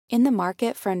In the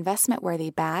market for investment-worthy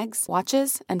bags,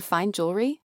 watches, and fine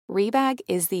jewelry, Rebag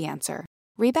is the answer.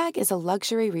 Rebag is a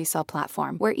luxury resale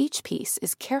platform where each piece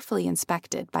is carefully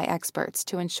inspected by experts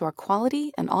to ensure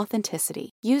quality and authenticity.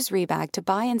 Use Rebag to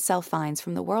buy and sell finds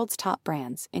from the world's top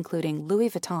brands, including Louis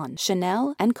Vuitton,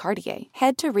 Chanel, and Cartier.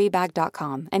 Head to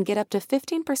Rebag.com and get up to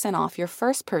 15% off your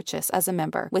first purchase as a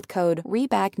member with code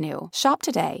REBAGNEW. Shop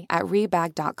today at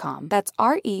Rebag.com. That's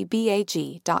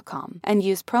REBAG.com. And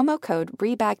use promo code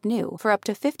REBAGNEW for up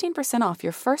to 15% off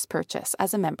your first purchase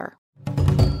as a member.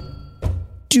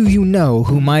 Do You Know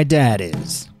Who My Dad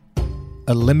Is?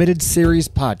 A limited series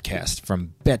podcast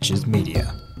from Betches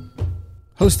Media.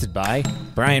 Hosted by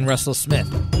Brian Russell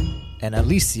Smith and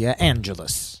Alicia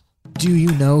Angeles. Do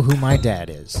You Know Who My Dad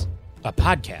Is? A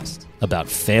podcast about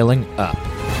failing up.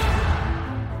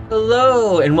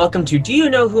 Hello, and welcome to Do You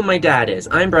Know Who My Dad Is?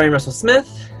 I'm Brian Russell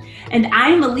Smith. And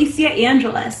I'm Alicia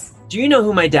Angeles. Do You Know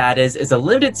Who My Dad Is a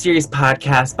limited series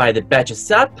podcast by the Betches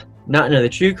Sup, Not Another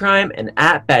True Crime, and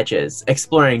at Betches,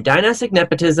 exploring dynastic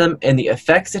nepotism and the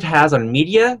effects it has on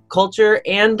media, culture,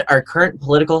 and our current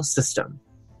political system.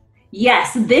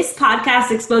 Yes, this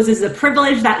podcast exposes the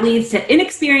privilege that leads to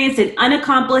inexperienced and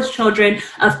unaccomplished children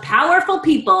of powerful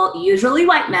people, usually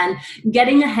white men,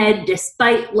 getting ahead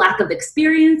despite lack of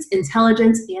experience,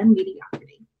 intelligence, and mediocrity.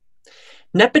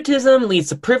 Nepotism leads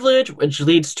to privilege, which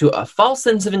leads to a false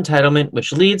sense of entitlement,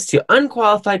 which leads to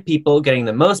unqualified people getting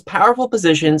the most powerful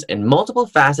positions in multiple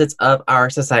facets of our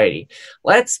society.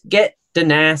 Let's get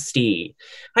nasty.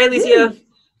 Hi, Alicia. Ooh.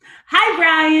 Hi,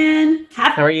 Brian.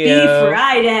 How are you? Happy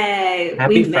Friday.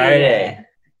 Happy Friday.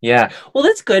 Yeah. Well,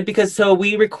 that's good because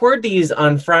we record these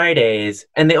on Fridays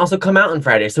and they also come out on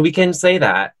Fridays. So we can say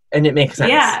that and it makes sense.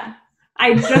 Yeah.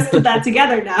 I just put that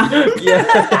together now. Yeah,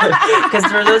 because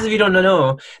for those of you who don't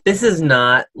know, this is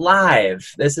not live.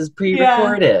 This is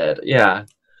pre-recorded. Yeah.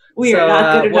 We are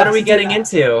not good enough. What are we getting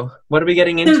into? What are we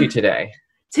getting into today?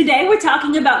 Today we're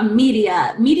talking about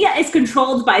media. Media is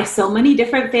controlled by so many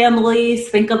different families.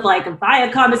 Think of like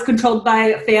Viacom is controlled by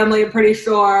a family, I'm pretty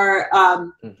sure.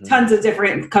 Tons of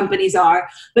different companies are.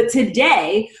 But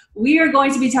today we are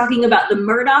going to be talking about the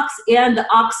Murdochs and the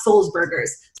Ox-Sulzbergers.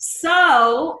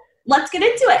 So let's get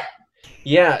into it.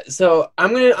 Yeah, so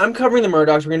I'm covering the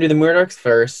Murdochs. We're gonna do the Murdochs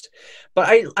first. But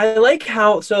I like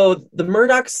how the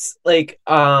Murdochs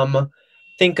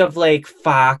think of like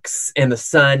Fox and the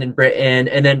Sun in Britain,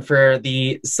 and then for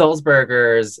the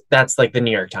Sulzbergers, that's like the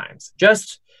New York Times.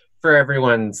 Just for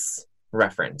everyone's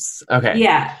reference. Okay.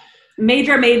 Yeah.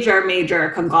 Major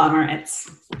conglomerates.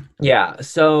 Yeah.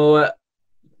 So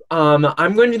I'm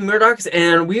going to do the Murdochs,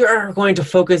 and we are going to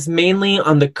focus mainly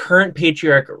on the current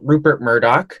patriarch, Rupert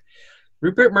Murdoch.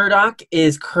 Rupert Murdoch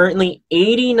is currently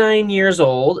 89 years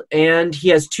old, and he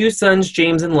has two sons,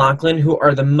 James and Lachlan, who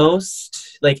are the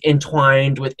most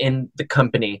entwined within the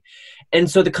company. And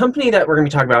so the company that we're going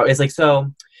to be talking about is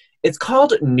it's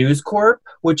called News Corp,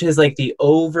 which is the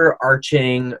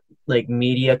overarching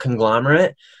media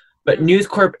conglomerate. But News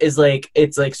Corp is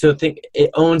it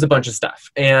owns a bunch of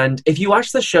stuff. And if you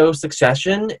watch the show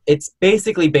Succession, it's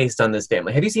basically based on this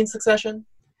family. Have you seen Succession?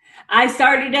 I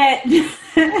started it.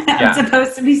 I'm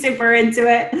supposed to be super into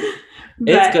it.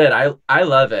 It's good. I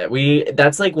love it.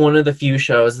 That's one of the few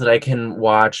shows that I can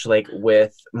watch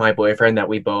with my boyfriend that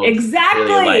we both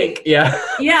really like. Yeah.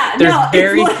 Yeah. There's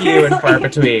very few and far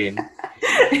between.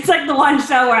 It's the one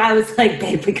show where I was like,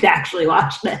 babe, we could actually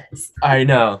watch this. I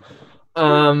know.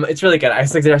 It's really good. I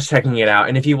suggest checking it out.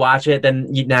 And if you watch it, then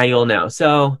now you'll know.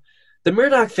 So the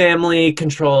Murdoch family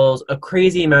controls a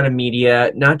crazy amount of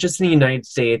media, not just in the United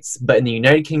States, but in the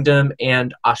United Kingdom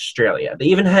and Australia. They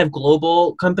even have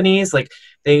global companies.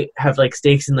 They have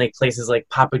stakes in places like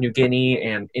Papua New Guinea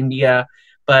and India.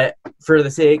 But for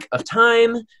the sake of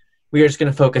time, we are just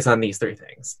going to focus on these three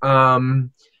things.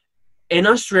 In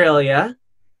Australia,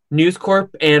 News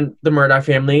Corp and the Murdoch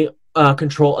family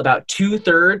control about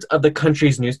 2/3 of the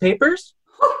country's newspapers.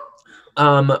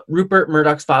 Rupert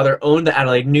Murdoch's father owned the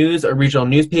Adelaide News, a regional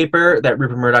newspaper that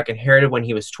Rupert Murdoch inherited when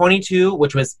he was 22,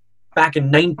 which was back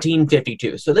in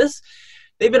 1952. So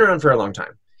they've been around for a long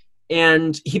time.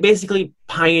 And he basically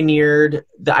pioneered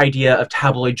the idea of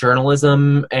tabloid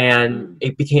journalism, and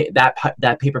it became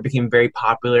that paper became very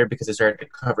popular because it started to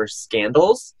cover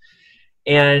scandals.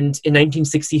 And in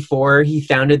 1964, he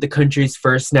founded the country's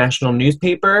first national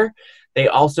newspaper. They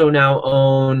also now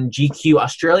own GQ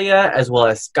Australia as well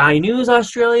as Sky News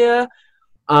Australia,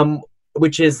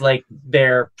 which is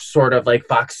their sort of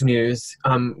Fox News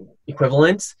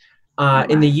equivalent.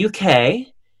 In the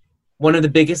UK, one of the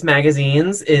biggest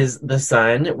magazines is The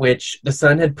Sun, which The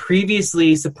Sun had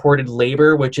previously supported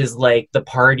Labour, which is the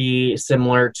party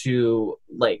similar to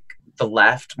the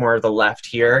left, more of the left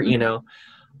here, you know.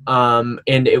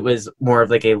 And it was more of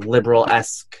like a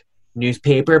liberal-esque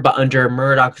newspaper, but under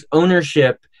Murdoch's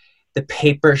ownership, the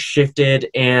paper shifted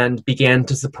and began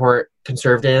to support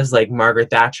conservatives like Margaret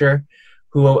Thatcher,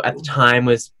 who at the time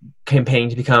was campaigning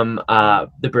to become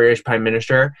the British Prime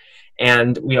Minister.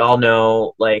 And we all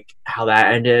know like how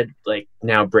that ended. Like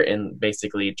now Britain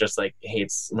basically just like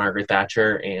hates Margaret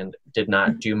Thatcher and did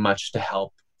not do much to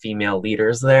help female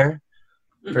leaders there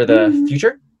for the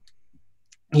future.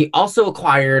 He also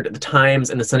acquired the Times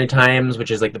and the Sunday Times,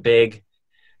 which is like the big,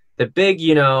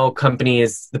 you know,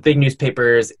 companies, the big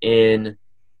newspapers in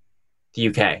the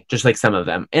UK, just like some of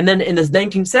them. And then in the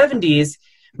 1970s,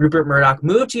 Rupert Murdoch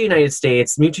moved to the United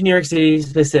States, moved to New York City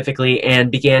specifically, and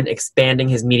began expanding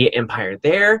his media empire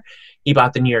there. He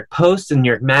bought the New York Post and New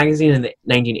York Magazine in the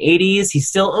 1980s. He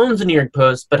still owns the New York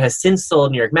Post, but has since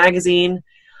sold New York Magazine.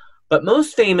 But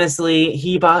most famously,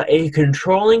 he bought a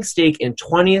controlling stake in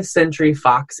 20th Century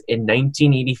Fox in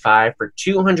 1985 for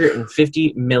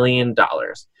 $250 million,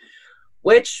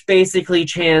 which basically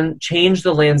changed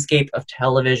the landscape of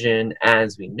television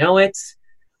as we know it.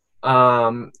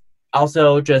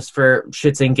 Also, just for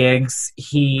shits and gigs,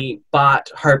 he bought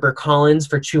HarperCollins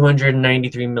for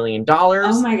 $293 million.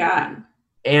 Oh my God.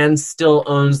 And still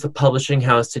owns the publishing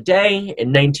house today.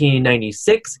 In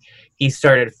 1996, he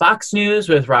started Fox News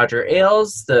with Roger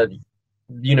Ailes, that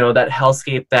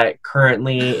hellscape that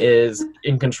currently is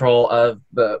in control of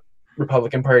the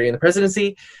Republican Party and the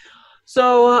presidency.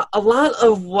 So a lot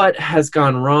of what has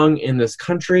gone wrong in this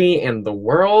country and the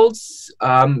world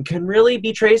can really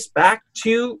be traced back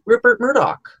to Rupert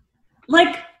Murdoch.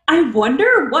 Like, I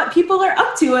wonder what people are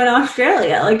up to in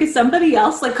Australia. Like, is somebody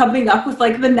else like coming up with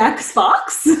like the next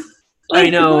Fox? Like, I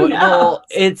know. Well,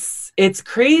 it's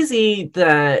crazy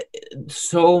that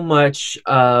so much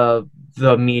of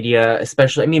the media,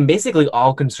 especially, I mean, basically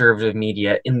all conservative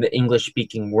media in the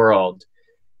English-speaking world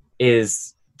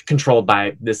is controlled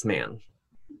by this man.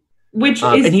 Which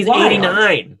is and he's wild.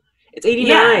 89. It's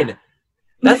 89. Yeah.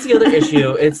 That's the other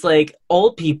issue. It's like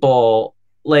old people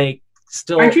like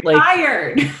still aren't you like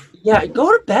tired? Yeah,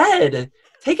 go to bed.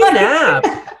 Take a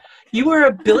nap. You are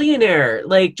a billionaire.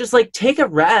 Like just like take a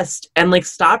rest and like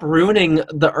stop ruining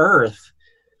the earth.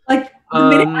 Like the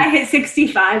minute I hit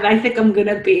 65, I think I'm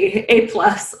gonna be A+,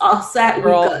 all set.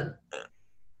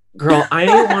 Girl,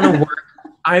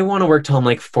 I want to work till I'm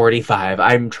like 45.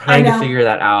 I'm trying to figure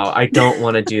that out. I don't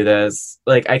want to do this.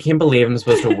 Like, I can't believe I'm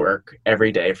supposed to work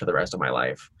every day for the rest of my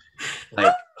life.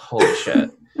 Like, holy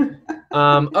shit.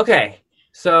 Okay.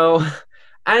 So,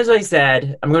 as I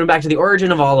said, I'm going back to the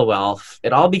origin of all the wealth.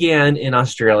 It all began in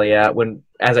Australia when,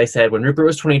 as I said, when Rupert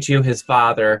was 22, his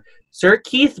father, Sir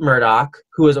Keith Murdoch,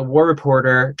 who was a war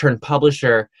reporter turned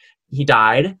publisher, he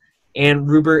died. And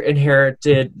Rupert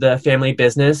inherited the family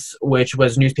business, which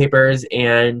was newspapers,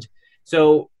 and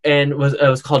it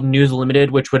was called News Limited,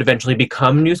 which would eventually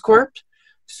become News Corp.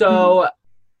 So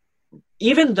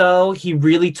even though he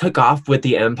really took off with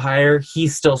the empire, he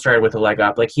still started with a leg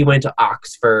up. Like he went to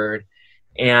Oxford,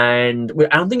 and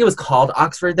I don't think it was called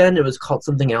Oxford then; it was called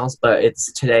something else. But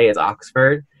today it's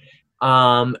Oxford.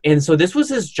 And so this was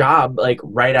his job, like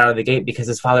right out of the gate, because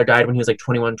his father died when he was like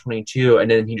 21, 22,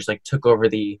 and then he just like took over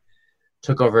the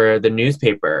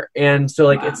newspaper. And so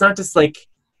like it's not just so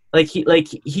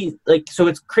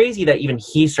it's crazy that even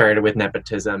he started with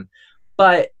nepotism,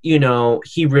 but you know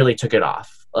he really took it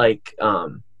off. Like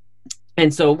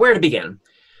and so where to begin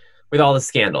with all the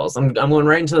scandals? I'm going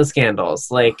right into the scandals.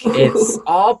 Like it's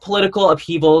all political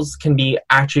upheavals can be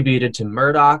attributed to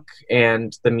Murdoch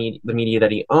and the media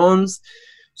that he owns.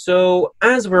 So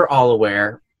as we're all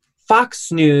aware,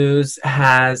 Fox News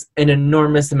has an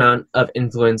enormous amount of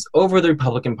influence over the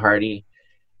Republican Party,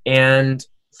 and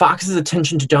Fox's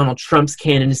attention to Donald Trump's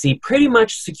candidacy pretty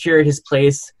much secured his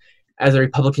place as a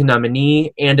Republican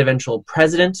nominee and eventual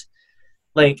president.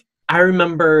 Like, I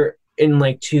remember in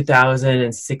like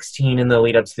 2016 in the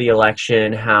lead up to the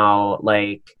election how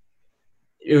like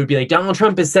it would be like Donald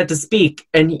Trump is set to speak,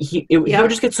 and he would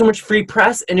just get so much free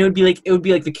press, and it would be like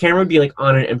the camera would be like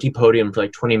on an empty podium for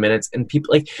like 20 minutes, and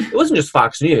people like it wasn't just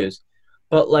Fox News,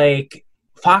 but like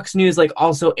Fox News like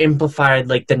also amplified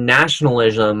like the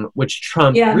nationalism which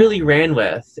Trump really ran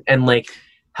with and like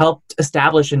helped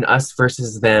establish an us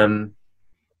versus them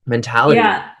mentality.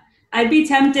 Yeah. I'd be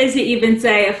tempted to even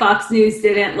say if Fox News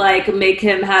didn't like make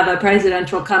him have a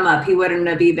presidential come up, he wouldn't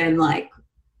have even like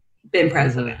been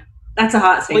president. That's a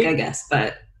hot take, I guess,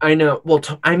 but I know. Well,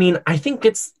 I mean, I think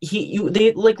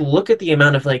they like look at the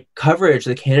amount of like coverage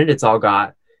the candidates all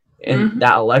got in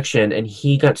that election, and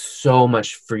he got so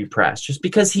much free press just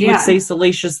because he would say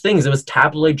salacious things. It was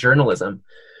tabloid journalism.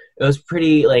 It was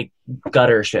pretty like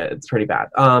gutter shit. It's pretty bad.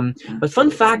 But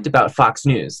fun fact about Fox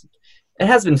News, it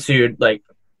has been sued like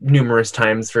numerous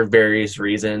times for various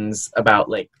reasons about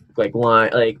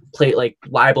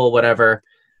libel, whatever,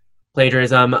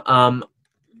 plagiarism.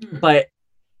 But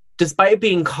despite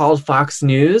being called Fox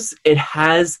News, it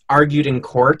has argued in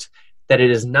court that it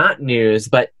is not news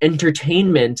but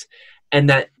entertainment, and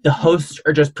that the hosts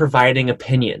are just providing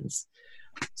opinions.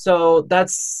 So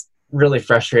that's really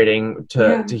frustrating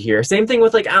to hear. Same thing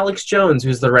with like Alex Jones,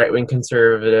 who's the right-wing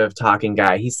conservative talking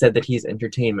guy. He said that he's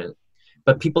entertainment,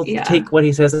 but people take what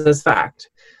he says as fact.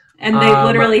 And they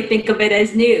literally think of it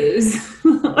as news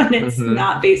when it's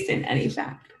not based in any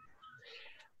fact.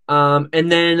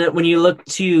 And then when you look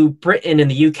to Britain and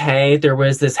the UK, there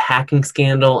was this hacking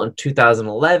scandal in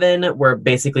 2011 where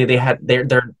basically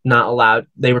they're not allowed.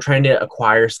 They were trying to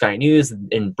acquire Sky News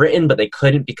in Britain, but they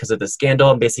couldn't because of the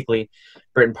scandal. And basically,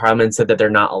 Britain Parliament said that they're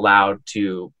not allowed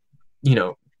to,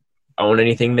 own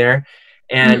anything there,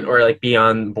 and or like be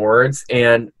on boards.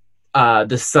 And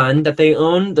the Sun that they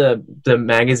own, the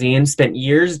magazine, spent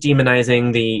years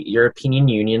demonizing the European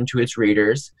Union to its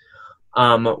readers.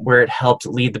 Where it helped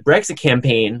lead the Brexit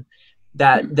campaign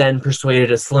that then persuaded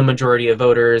a slim majority of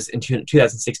voters in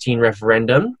 2016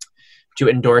 referendum to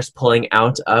endorse pulling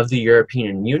out of the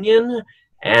European Union.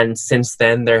 And since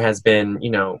then, there has been,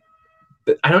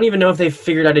 I don't even know if they've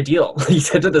figured out a deal. He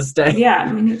said to this day.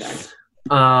 Yeah, me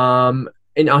neither.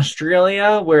 In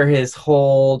Australia, where his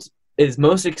hold is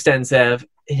most extensive,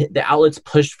 the outlets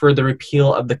pushed for the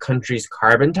repeal of the country's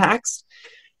carbon tax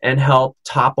and helped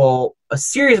topple a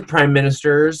series of prime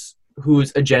ministers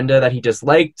whose agenda that he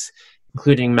disliked,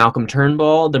 including Malcolm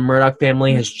Turnbull. The Murdoch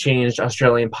family has changed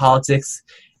Australian politics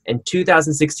in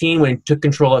 2016 when he took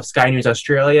control of Sky News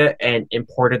Australia and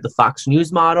imported the Fox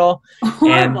News model.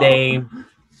 And they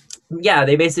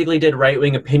basically did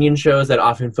right-wing opinion shows that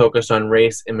often focused on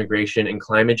race, immigration, and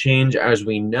climate change. As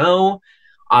we know,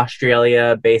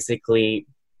 Australia basically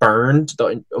burned,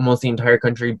 almost the entire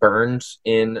country burned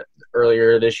in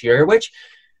earlier this year, which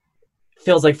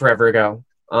feels like forever ago.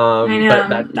 I know.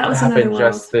 But that happened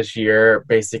just this year.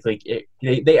 Basically,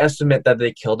 they estimate that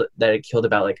it killed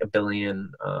about like 1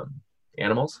 billion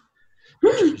animals,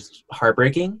 which is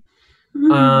heartbreaking.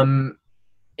 But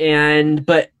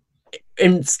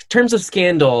in terms of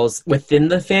scandals within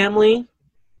the family,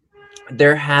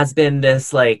 there has been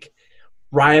this like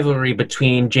rivalry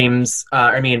between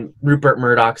Rupert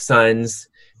Murdoch's sons,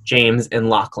 James and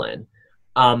Lachlan,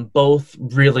 both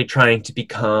really trying to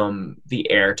become the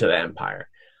heir to the empire.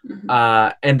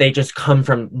 And they just come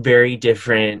from very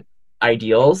different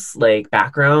ideals, like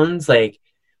backgrounds. Like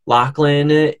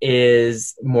Lachlan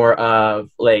is more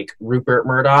of like Rupert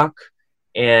Murdoch,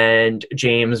 and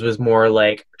James was more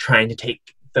like trying to take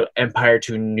the empire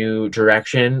to a new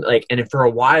direction. Like, and for a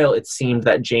while it seemed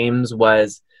that James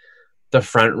was the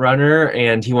front runner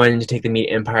and he wanted to take the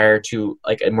media empire to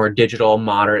like a more digital,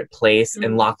 moderate place.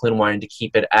 And Lachlan wanted to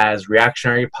keep it as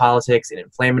reactionary politics and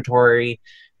inflammatory,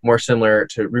 more similar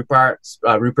to Rupert's.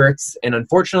 And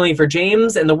unfortunately for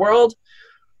James and the world,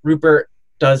 Rupert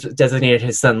designated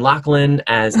his son Lachlan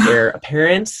as heir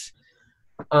apparent.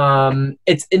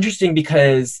 It's interesting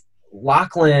because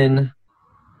Lachlan,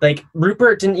 like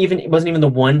Rupert wasn't even the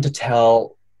one to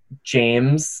tell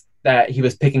James that he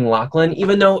was picking Lachlan,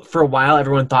 even though for a while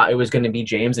everyone thought it was going to be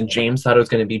James and James thought it was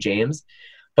going to be James.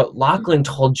 But Lachlan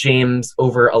told James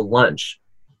over a lunch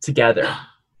together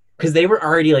because they were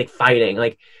already like fighting,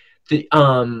 like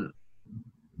and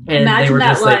imagine they were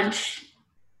that just lunch.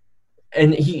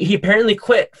 And he apparently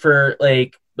quit for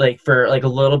like a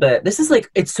little bit. This is like,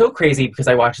 it's so crazy because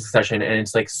I watched Succession and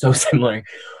it's like so similar,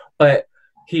 but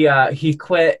he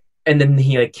quit and then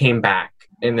he like came back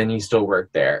and then he still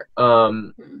worked there.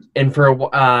 And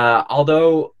for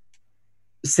although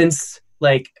since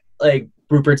like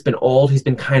Rupert's been old, he's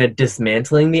been kind of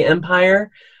dismantling the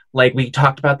empire. Like we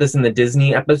talked about this in the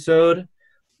Disney episode.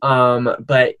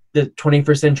 But the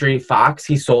 21st Century Fox,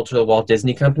 he sold to the Walt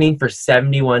Disney Company for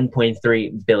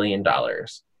 $71.3 billion.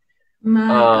 My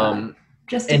God.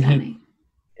 Just a penny.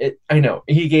 I know.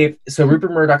 So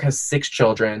Rupert Murdoch has 6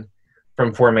 children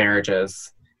from 4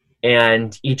 marriages,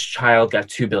 and each child got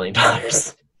 $2 billion.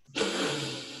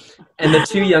 And the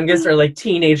 2 youngest are like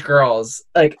teenage girls.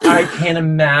 Like, I can't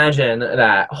imagine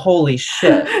that. Holy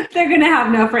shit. They're going to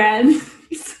have no friends.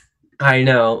 I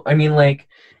know. I mean, like,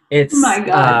 it's, my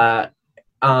God.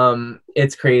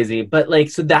 It's crazy. But like,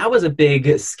 so that was a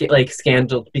big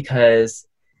scandal because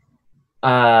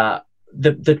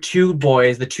the 2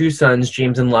 boys, the 2 sons,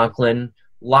 James and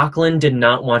Lachlan did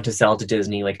not want to sell to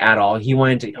Disney like at all. He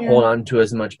wanted to hold on to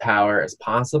as much power as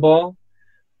possible.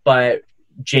 But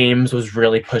James was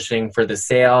really pushing for the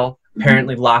sale.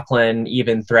 Apparently, Lachlan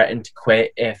even threatened to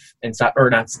quit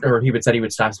or he said he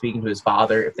would stop speaking to his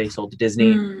father if they sold to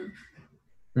Disney.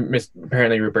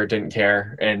 Apparently, Rupert didn't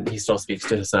care, and he still speaks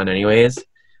to his son anyways.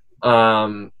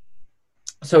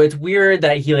 So it's weird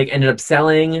that he ended up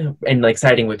selling and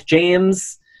siding with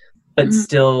James, but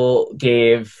still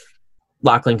gave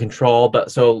Lachlan control.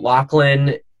 But so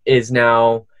Lachlan is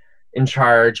now in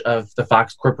charge of the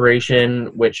Fox Corporation,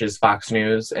 which is Fox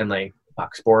News and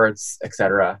Fox Sports,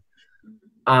 etc.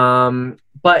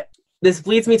 But this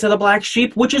leads me to the black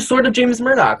sheep, which is sort of James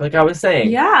Murdoch, like I was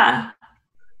saying. Yeah.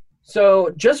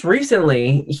 So just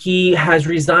recently, he has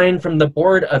resigned from the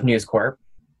board of News Corp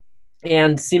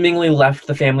and seemingly left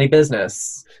the family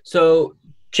business. So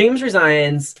James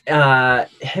resigns.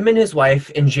 Him and his wife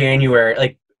in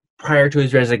January, prior to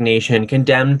his resignation,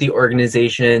 condemned the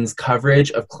organization's coverage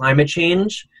of climate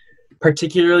change,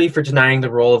 particularly for denying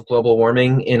the role of global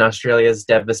warming in Australia's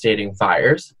devastating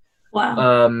fires.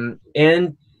 Wow.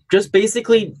 And just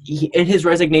basically, in his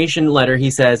resignation letter,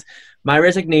 he says, "My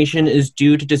resignation is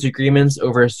due to disagreements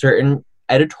over certain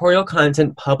editorial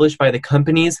content published by the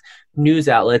company's news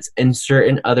outlets and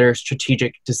certain other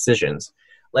strategic decisions."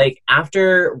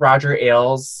 After Roger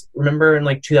Ailes, remember in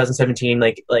 2017,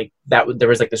 that there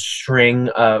was this string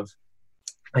of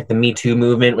the Me Too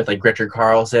movement with Richard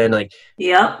Carlson.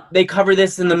 Yep. They cover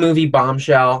this in the movie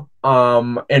Bombshell.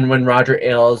 And when Roger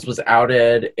Ailes was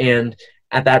outed, and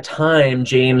at that time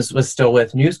James was still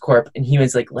with News Corp, and he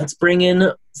was let's bring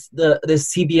in the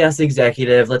CBS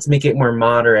executive, let's make it more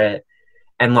moderate.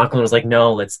 And Lachlan was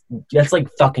no, let's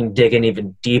fucking dig in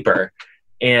even deeper.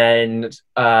 And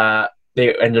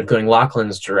they ended up going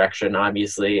Lachlan's direction,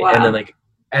 obviously. Wow. And then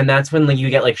and that's when you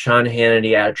get Sean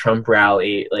Hannity at a Trump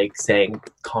rally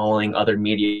calling other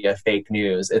media fake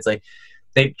news. It's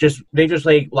they just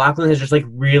Lachlan has just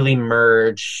really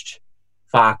merged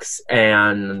Fox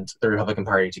and the Republican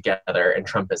Party together and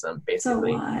Trumpism,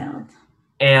 basically. So wild.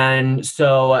 And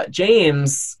so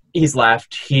James, he's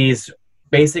left. He's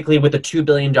basically, with the $2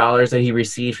 billion that he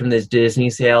received from this Disney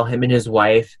sale, him and his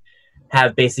wife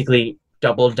have basically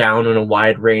doubled down on a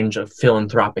wide range of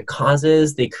philanthropic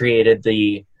causes. They created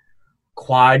the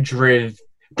Quadrivium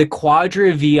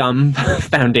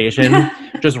Foundation,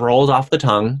 just rolls off the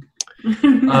tongue,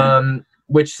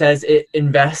 which says it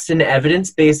invests in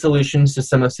evidence-based solutions to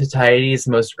some of society's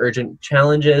most urgent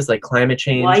challenges, like climate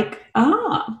change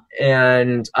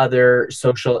and other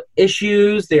social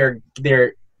issues.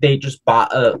 They just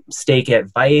bought a stake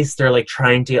at Vice. They're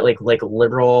trying to get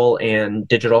liberal and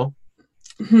digital.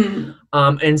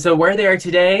 And so where they are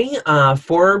today,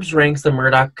 Forbes ranks the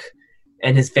Murdoch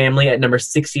and his family at number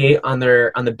 68 on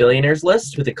the billionaires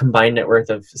list, with a combined net worth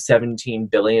of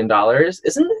 $17 billion.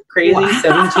 Isn't it crazy? Wow.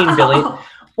 $17 billion.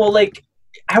 Well,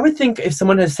 I would think if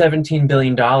someone has $17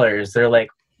 billion, they're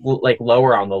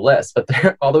lower on the list, but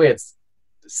they're all the way at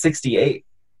 68.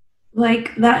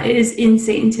 That is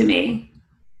insane to me.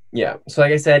 Yeah. So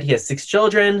like I said, he has 6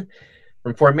 children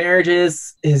from 4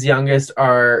 marriages. His youngest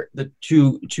are the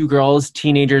two girls,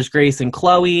 teenagers, Grace and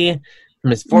Chloe, from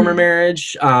his former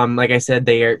marriage. Like I said,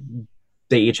 they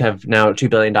each have now $2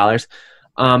 billion.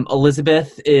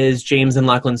 Elizabeth is James and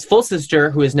Lachlan's full sister,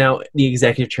 who is now the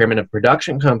executive chairman of a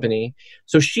production company.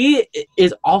 So she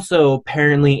is also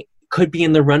apparently could be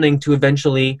in the running to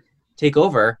eventually take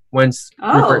over once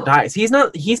Rupert dies. He's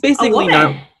basically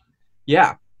not.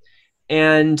 Yeah.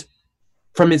 And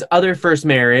from his other first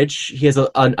marriage, he has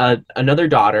another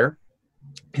daughter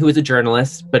who is a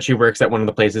journalist, but she works at one of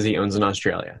the places he owns in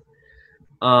Australia.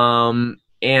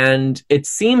 And it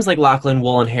seems like Lachlan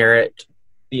will inherit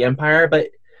the empire, but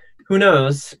who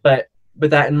knows? But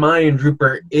with that in mind,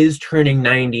 Rupert is turning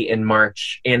 90 in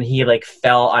March, and he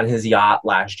fell on his yacht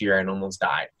last year and almost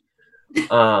died.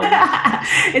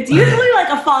 It's usually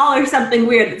a fall or something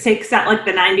weird that takes out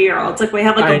the 90-year-olds. We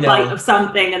have a bite of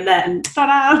something, and then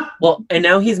ta-da. Well, and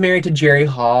now he's married to Jerry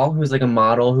Hall, who's a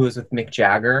model who was with Mick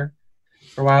Jagger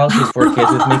for a while. She has 4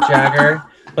 kids with Mick Jagger.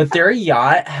 But their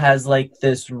yacht has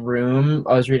this room.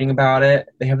 I was reading about it.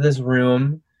 They have this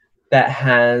room that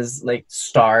has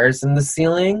stars in the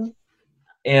ceiling,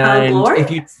 and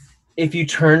if you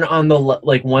turn on the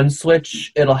one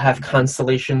switch, it'll have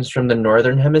constellations from the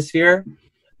northern hemisphere.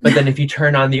 But then if you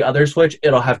turn on the other switch,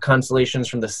 it'll have constellations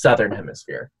from the southern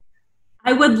hemisphere.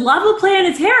 I would love a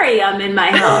planetarium in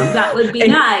my home. That would be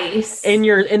nice. And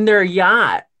you're in their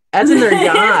yacht. That's in their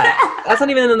yacht. That's not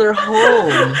even in their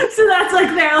home. So that's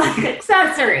their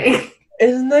accessory.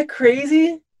 Isn't that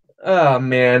crazy? Oh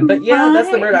man. But yeah,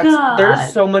 that's the Murdochs. God.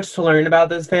 There's so much to learn about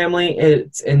this family.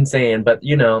 It's insane. But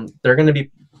they're gonna be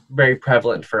very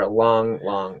prevalent for a long,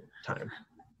 long time.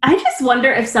 I just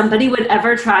wonder if somebody would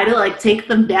ever try to like take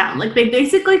them down. Like they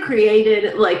basically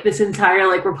created like this entire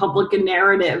like Republican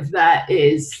narrative that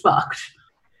is fucked.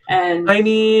 And I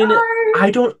mean,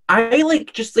 I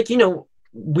like just like,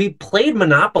 we played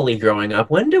Monopoly growing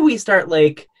up. When do we start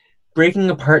like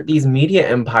breaking apart these media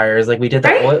empires like we did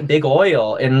the big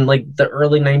oil in like the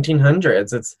early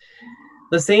 1900s? It's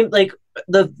the same, like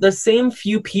the same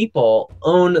few people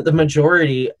own the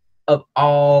majority of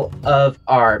all of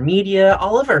our media,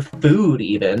 all of our food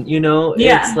even,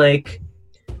 It's like,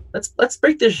 let's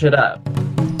break this shit up.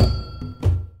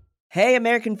 Hey,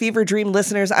 American Fever Dream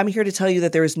listeners, I'm here to tell you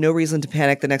that there is no reason to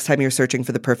panic the next time you're searching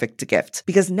for the perfect gift,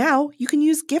 because now you can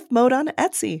use gift mode on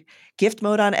Etsy. Gift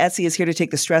mode on Etsy is here to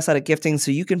take the stress out of gifting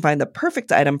so you can find the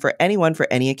perfect item for anyone for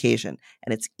any occasion.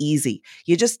 And it's easy.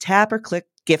 You just tap or click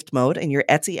gift mode in your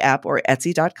Etsy app or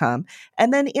Etsy.com,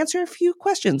 and then answer a few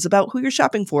questions about who you're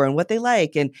shopping for and what they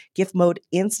like. And gift mode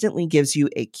instantly gives you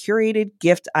a curated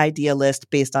gift idea list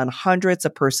based on hundreds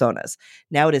of personas.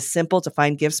 Now it is simple to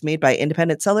find gifts made by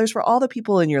independent sellers for all the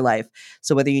people in your life.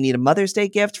 So whether you need a Mother's Day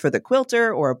gift for the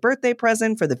quilter or a birthday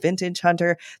present for the vintage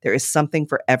hunter, there is something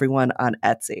for everyone on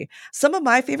Etsy. Some of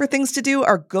my favorite things to do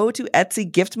are go to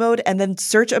Etsy gift mode and then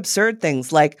search absurd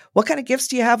things like, what kind of gifts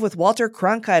do you have with Walter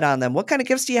Cronkite on them? What kind of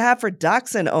gifts do you have for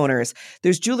dachshund owners?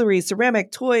 There's jewelry,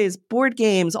 ceramic, toys, board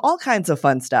games, all kinds of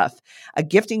fun stuff. A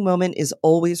gifting moment is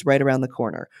always right around the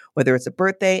corner, whether it's a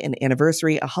birthday, an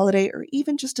anniversary, a holiday, or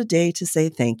even just a day to say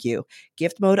thank you.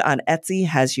 Gift mode on Etsy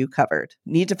has you covered.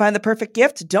 Need to find the perfect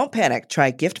gift? Don't panic. Try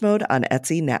gift mode on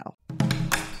Etsy now.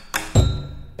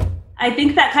 I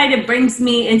think that kind of brings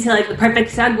me into like the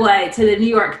perfect segue to the New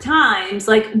York Times.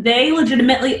 Like they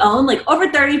legitimately own like over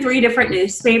 33 different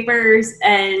newspapers,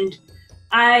 and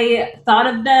I thought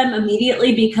of them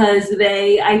immediately because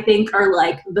they, I think, are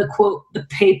like the quote, the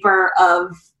paper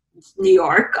of New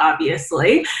York,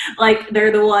 obviously. Like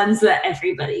they're the ones that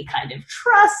everybody kind of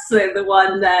trusts. They're the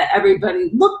one that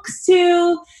everybody looks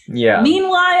to. Yeah.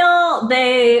 Meanwhile,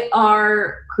 they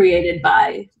are created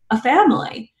by a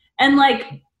family. And like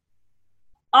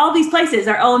all these places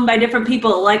are owned by different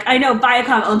people. Like I know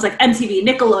Viacom owns like MTV,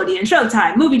 Nickelodeon,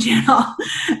 Showtime, Movie Channel,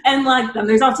 and like then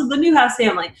there's also the Newhouse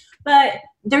family. But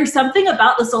there's something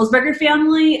about the Sulzberger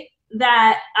family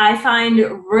that I find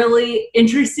really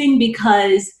interesting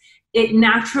because it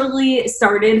naturally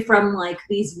started from like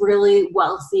these really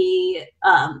wealthy,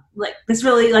 like this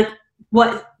really like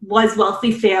what was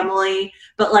wealthy family,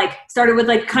 but like started with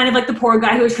like kind of like the poor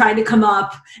guy who was trying to come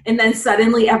up, and then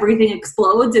suddenly everything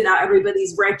explodes and now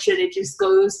everybody's rich, and it just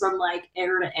goes from like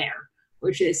air to air,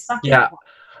 which is fucking cool.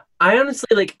 I honestly,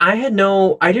 like, I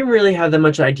didn't really have that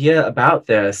much idea about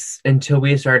this until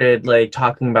we started like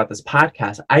talking about this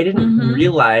podcast. I didn't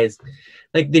realize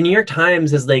like the New York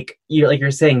Times is like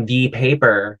you're saying the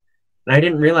paper, and I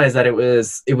didn't realize that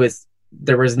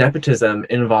there was nepotism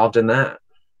involved in that.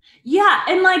 Yeah,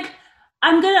 and like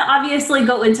I'm gonna obviously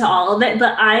go into all of it,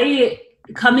 but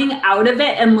coming out of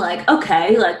it am like,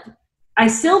 okay, like I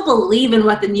still believe in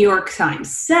what the New York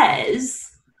Times says,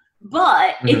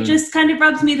 but it just kind of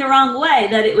rubs me the wrong way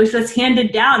that it was just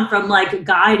handed down from like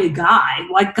guy to guy,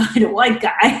 white guy to white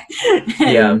guy.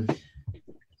 And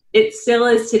it still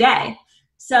is today.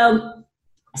 So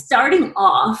starting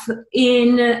off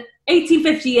in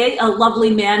 1858, a lovely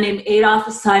man named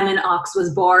Adolph Simon Ox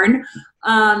was born.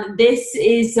 This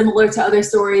is similar to other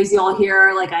stories you'll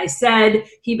hear. Like I said,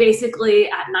 he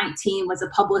basically at 19 was a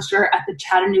publisher at the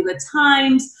Chattanooga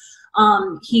Times.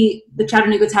 The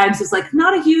Chattanooga Times was like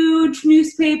not a huge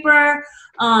newspaper,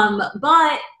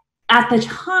 but at the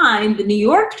time, the New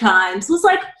York Times was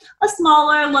like a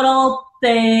smaller little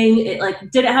thing. It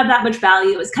like didn't have that much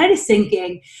value. It was kind of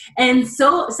sinking. And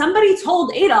so somebody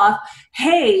told Adolph,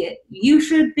 hey, you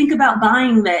should think about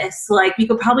buying this. Like you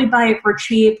could probably buy it for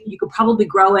cheap. You could probably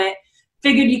grow it.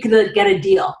 Figured you could get a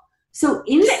deal. So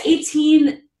in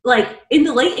the late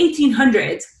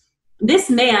 1800s, this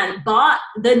man bought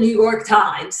the New York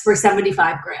Times for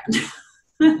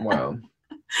 $75,000. Wow.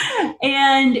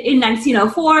 And in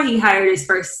 1904, he hired his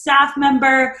first staff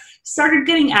member, started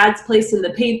getting ads placed in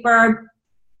the paper,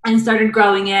 and started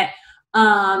growing it.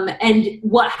 And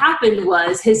what happened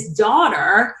was his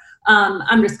daughter,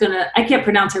 I can't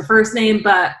pronounce her first name,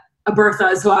 but Bertha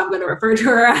is who I'm going to refer to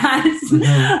her as.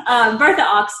 Bertha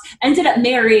Ox ended up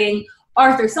marrying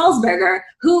Arthur Sulzberger,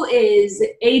 who is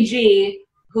AG,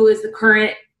 who is the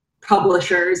current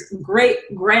publisher's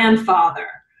great-grandfather.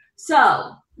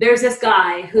 So there's this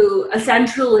guy who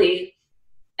essentially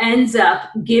ends up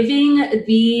giving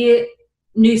the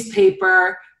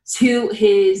newspaper to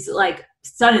his like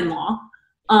son-in-law.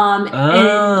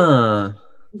 And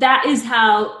that is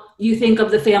how you think of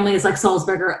the family as like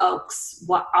Sulzberger, Oaks,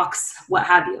 what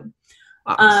have you.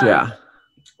 Yeah.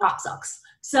 Ox.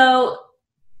 So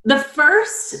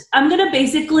I'm going to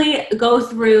basically go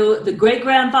through the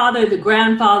great-grandfather, the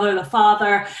grandfather, the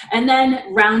father, and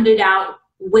then round it out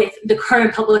with the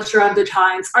current publisher of the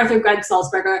Times, Arthur Gregg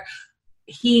Sulzberger.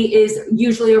 He is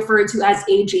usually referred to as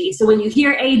AG. So when you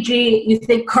hear AG, you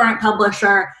think current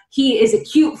publisher. He is a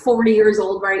cute 40 years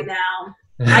old right now.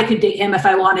 I could date him if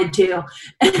I wanted to,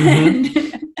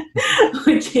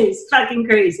 which is fucking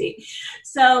crazy.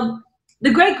 So the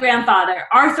great-grandfather,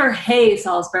 Arthur Hay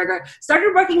Sulzberger,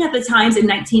 started working at the Times in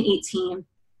 1918.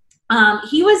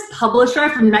 He was publisher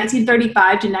from 1935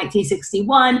 to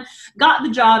 1961, got the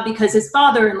job because his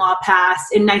father-in-law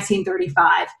passed in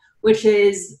 1935, which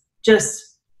is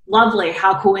just lovely.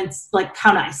 How nice.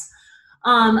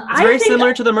 It's very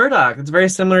similar to the Murdoch. It's very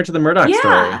similar to the Murdoch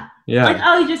story. Yeah. Like,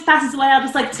 oh, he just passes away. I'll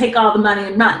just like take all the money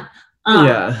and run.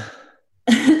 Yeah.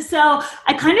 So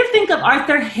I kind of think of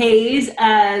Arthur Hayes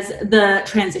as the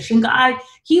transition guy.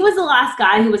 He was the last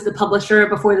guy who was the publisher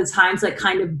before the Times like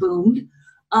kind of boomed.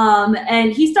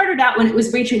 And he started out when it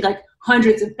was reaching like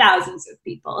hundreds of thousands of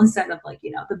people instead of like,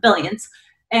 the billions.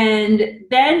 And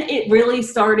then it really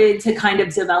started to kind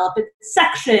of develop its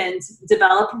sections,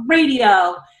 develop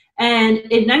radio. And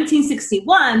in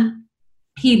 1961,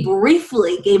 he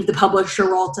briefly gave the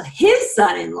publisher role to his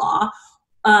son-in-law.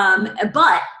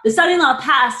 But the son-in-law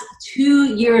passed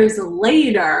 2 years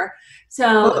later.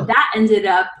 So that ended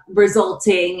up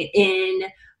resulting in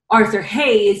Arthur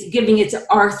Hayes giving it to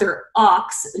Arthur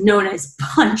Ox, known as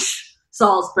Punch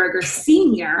Sulzberger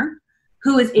Sr.,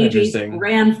 who is AG's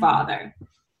grandfather.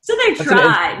 So they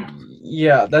tried.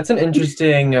 That's an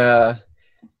interesting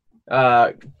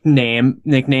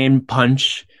nickname,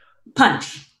 Punch.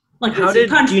 Punch. Like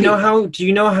do you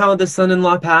know how the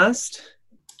son-in-law passed?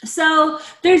 So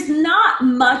there's not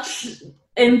much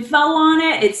info on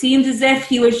it. It seems as if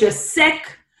he was just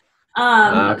sick.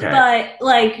 But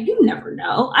like, you never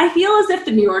know. I feel as if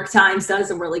the New York Times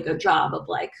does a really good job of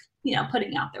like,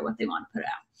 putting out there what they want to put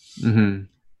out. Mm-hmm.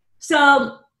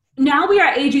 So now we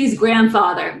are AG's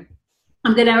grandfather.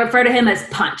 I'm going to refer to him as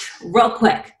Punch real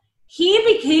quick. He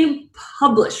became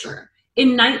publisher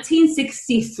in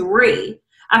 1963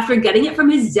 after getting it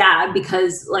from his dad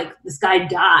because like this guy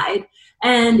died.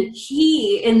 And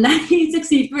he, in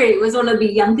 1963, was one of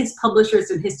the youngest publishers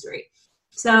in history.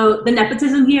 So the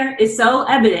nepotism here is so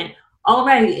evident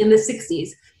already in the 60s.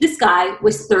 This guy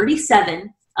was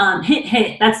 37. Hint,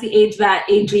 hint, that's the age that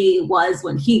AG was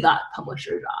when he got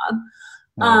publisher job.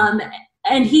 Wow.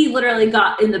 And he literally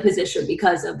got in the position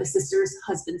because of the sister's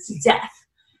husband's death.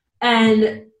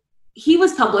 And he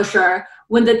was publisher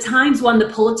when the Times won the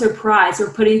Pulitzer Prize for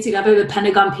putting together the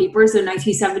Pentagon Papers in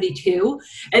 1972.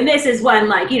 And this is when,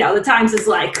 like, the Times is,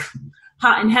 like,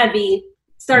 hot and heavy,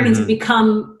 starting to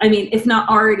become, if not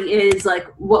already is, like,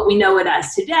 what we know it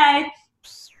as today.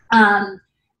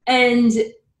 And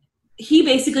he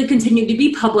basically continued to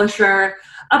be publisher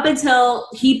up until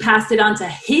he passed it on to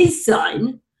his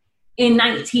son in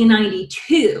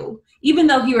 1992, even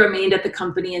though he remained at the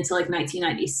company until, like,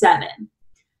 1997.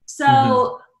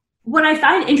 So what I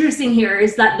find interesting here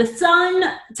is that the son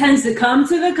tends to come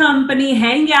to the company,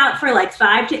 hang out for like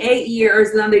 5 to 8 years,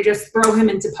 and then they just throw him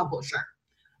into publisher.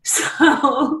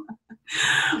 So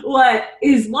what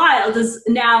is wild is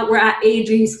now we're at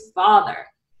AG's father.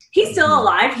 He's still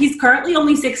alive. He's currently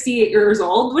only 68 years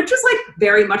old, which is like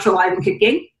very much alive and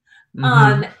kicking.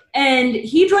 And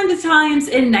he joined the Times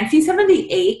in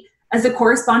 1978 as a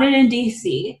correspondent in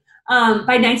DC.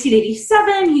 By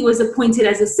 1987, he was appointed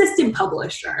as assistant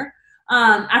publisher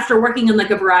after working in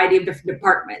like a variety of different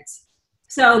departments.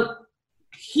 So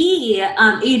he,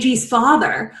 AG's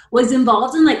father, was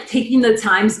involved in like taking the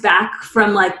Times back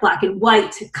from like black and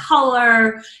white to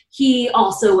color. He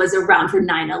also was around for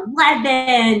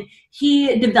 9/11.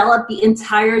 He developed the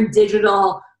entire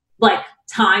digital like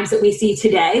Times that we see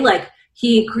today. Like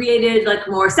he created like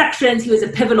more sections. He was a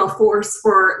pivotal force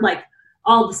for like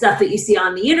all the stuff that you see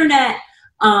on the internet,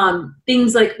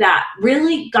 things like that,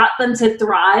 really got them to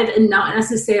thrive and not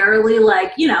necessarily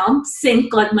like,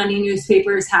 sink like many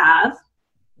newspapers have.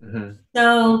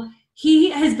 So he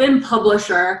has been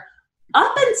publisher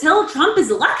up until Trump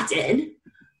is elected.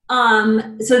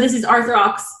 So this is Arthur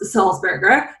Ox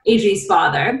Sulzberger, AG's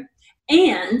father.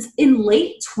 And in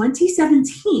late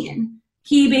 2017,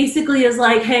 he basically is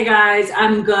like, hey guys,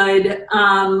 I'm good.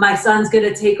 My son's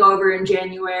going to take over in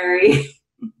January.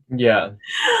 Yeah.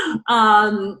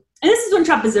 And this is when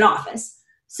Trump is in office.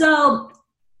 So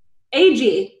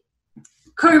AG,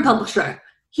 current publisher,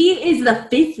 he is the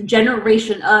 5th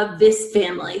generation of this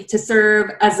family to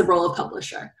serve as the role of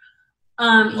publisher.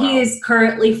 Wow. He is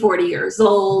currently 40 years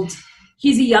old.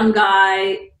 He's a young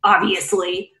guy,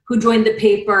 obviously, who joined the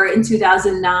paper in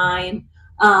 2009.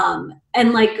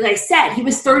 And like I said, he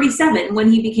was 37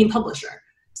 when he became publisher.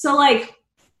 So like,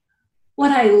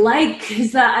 what I like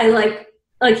is that I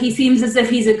like he seems as if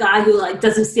he's a guy who like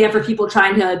doesn't stand for people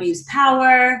trying to abuse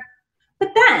power. But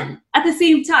then at the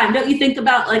same time, don't you think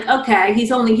about like, okay,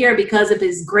 he's only here because of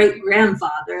his great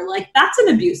grandfather. Like that's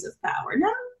an abuse of power,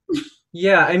 no?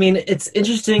 Yeah, I mean, it's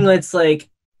interesting. It's like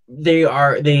they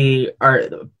are, you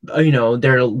know,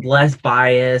 they're less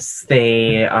biased.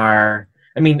 They are,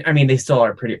 I mean, they still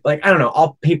are pretty, like, I don't know,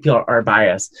 all people are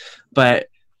biased, but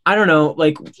I don't know,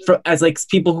 like, as like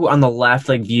people who on the left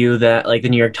like view that like the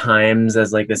New York Times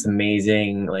as like this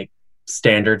amazing like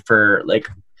standard for like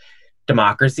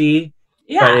democracy,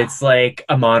 but it's like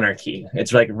a monarchy.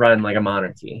 It's like run like a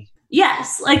monarchy.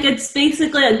 Yes, like it's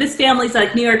basically like this family's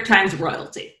like New York Times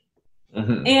royalty.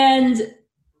 Mm-hmm. And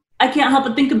I can't help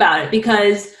but think about it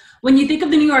because when you think of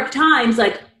the New York Times,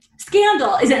 like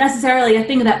scandal isn't necessarily a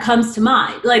thing that comes to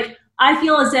mind. Like I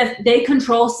feel as if they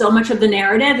control so much of the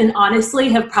narrative and honestly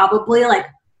have probably like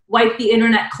wiped the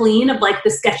internet clean of like the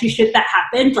sketchy shit that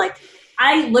happened. Like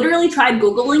I literally tried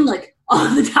Googling like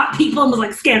all the top people and was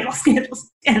like scandal.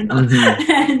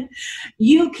 Mm-hmm. And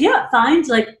you can't find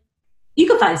like, you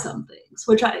can find some things,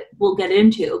 which I will get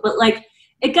into, but like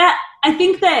I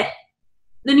think that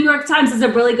the New York Times does a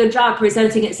really good job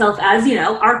presenting itself as, you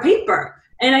know, our paper.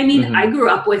 And I mean, I grew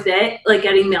up with it, like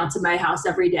getting mail to my house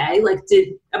every day. Like,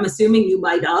 I'm assuming you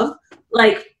might have.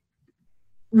 Like,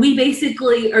 we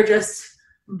basically are just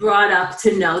brought up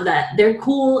to know that they're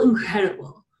cool and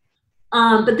credible.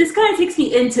 But this kind of takes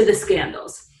me into the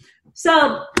scandals.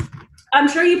 So I'm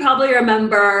sure you probably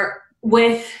remember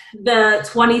with the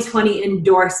 2020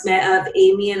 endorsement of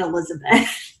Amy and Elizabeth.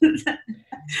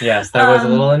 Yes, that was a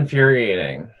little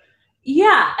infuriating.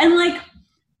 Yeah, and like,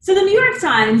 so the New York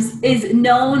Times is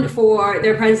known for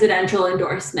their presidential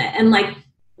endorsement, and like,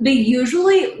 they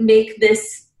usually make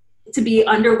this to be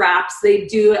under wraps. They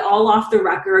do it all off the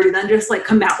record, and then just like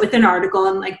come out with an article,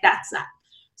 and like that's that.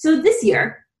 So this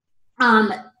year,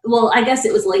 well, I guess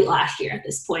it was late last year at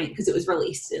this point because it was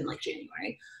released in like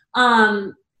January.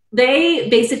 They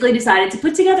basically decided to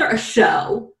put together a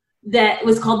show that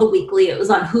was called The Weekly. It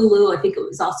was on Hulu. I think it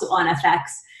was also on FX.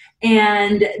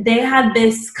 And they had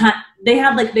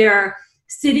like their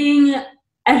sitting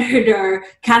editor,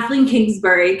 Kathy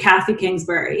Kingsbury,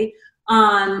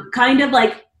 kind of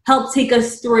like helped take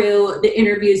us through the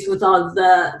interviews with all of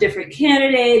the different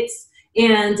candidates.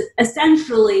 And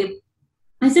essentially,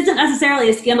 this isn't necessarily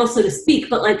a scandal, so to speak,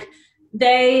 but like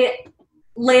they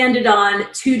landed on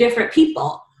two different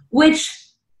people, which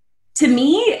to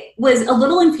me was a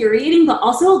little infuriating, but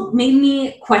also made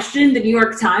me question the New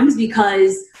York Times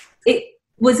because it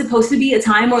was supposed to be a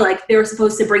time where like they were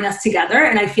supposed to bring us together.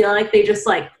 And I feel like they just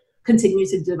like continue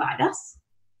to divide us.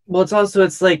 Well,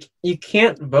 it's like you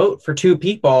can't vote for two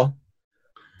people.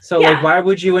 So like, why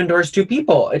would you endorse two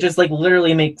people? It just like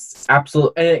literally makes and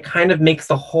it kind of makes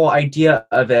the whole idea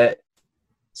of it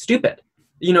stupid.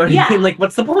 You know what I mean? Like,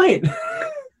 what's the point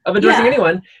of endorsing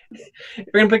anyone? You're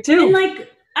going to pick two. And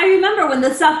like, I remember when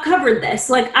the stuff covered this,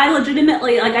 like I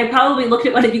legitimately, like I probably looked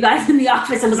at one of you guys in the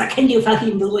office and was like, can you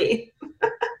fucking believe?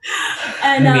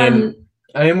 And I mean,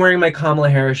 I am wearing my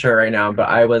Kamala Harris shirt right now, but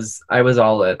I was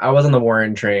all in. I was on the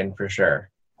Warren train for sure.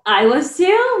 I was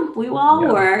too. We all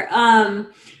were.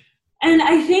 And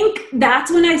I think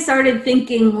that's when I started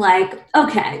thinking like,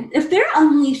 okay, if they're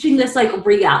unleashing this like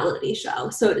reality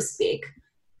show, so to speak,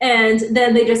 and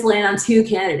then they just land on two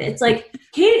candidates, like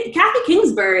Kathy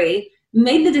Kingsbury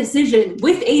made the decision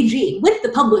with AG, with the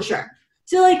publisher.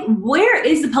 So like, where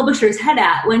is the publisher's head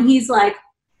at when he's like,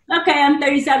 okay, I'm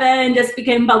 37, just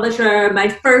became publisher, my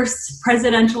first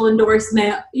presidential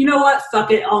endorsement. You know what?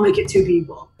 Fuck it. I'll make it two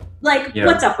people. Like,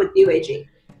 what's up with you, AG?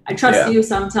 I trust you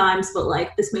sometimes, but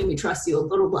like, this made me trust you a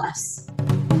little less.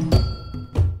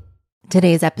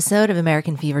 Today's episode of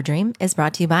American Fever Dream is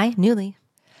brought to you by Nuuly.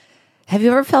 Have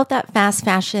you ever felt that fast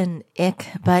fashion ick,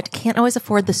 but can't always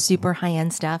afford the super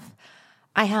high-end stuff?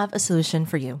 I have a solution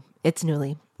for you. It's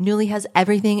Nuuly. Nuuly has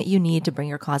everything you need to bring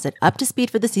your closet up to speed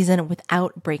for the season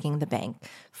without breaking the bank.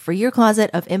 Free your closet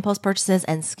of impulse purchases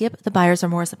and skip the buyer's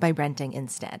remorse by renting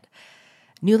instead.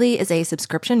 Nuuly is a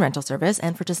subscription rental service,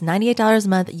 and for just $98 a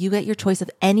month, you get your choice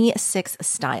of any 6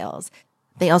 styles.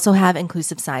 They also have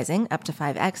inclusive sizing, up to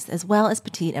 5X, as well as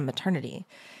petite and maternity.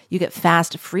 You get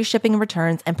fast, free shipping and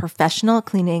returns, and professional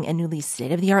cleaning in Nuuly's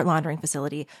state-of-the-art laundering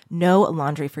facility. No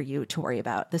laundry for you to worry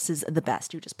about. This is the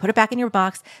best. You just put it back in your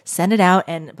box, send it out,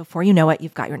 and before you know it,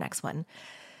 you've got your next one.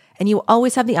 And you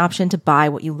always have the option to buy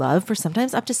what you love for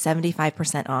sometimes up to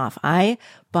 75% off. I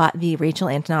bought the Rachel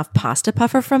Antonoff pasta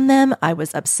puffer from them. I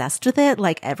was obsessed with it,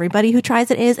 like everybody who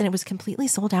tries it is, and it was completely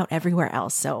sold out everywhere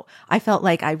else. So I felt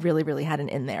like I really, really had an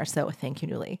in there. So thank you,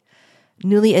 Nuuly.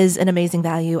 Nuuly is an amazing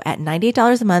value at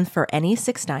 $98 a month for any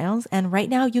 6 styles. And right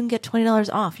now you can get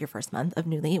 $20 off your first month of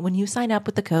Nuuly when you sign up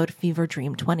with the code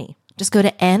FEVERDREAM20. Just go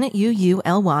to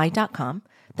NUULY.com.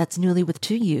 That's Nuuly with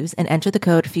 2 U's, and enter the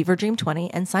code FEVERDREAM20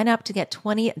 and sign up to get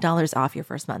 $20 off your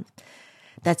first month.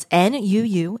 That's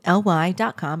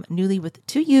NUULY.com, Nuuly with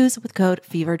 2 U's with code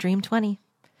FEVERDREAM20.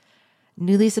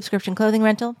 Nuuly subscription clothing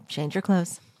rental, change your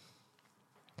clothes.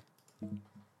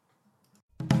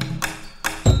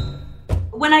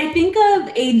 When I think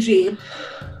of AG,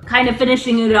 kind of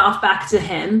finishing it off back to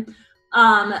him,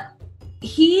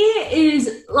 he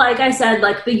is, like I said,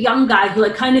 like the young guy who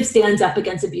like kind of stands up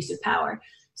against abusive power.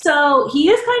 So he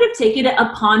has kind of taken it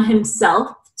upon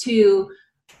himself to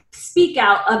speak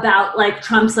out about like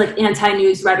Trump's like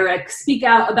anti-news rhetoric, speak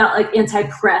out about like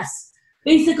anti-press,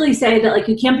 basically say that like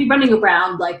you can't be running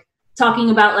around like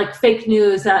talking about like fake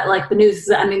news, that like the news is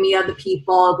the enemy of the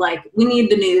people, like we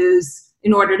need the news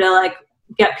in order to like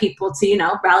get people to, you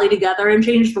know, rally together and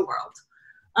change the world.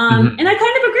 And I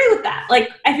kind of agree with that. Like,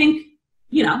 I think,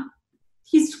 you know,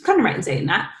 he's kind of right in saying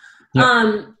that.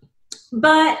 Yep.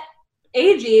 But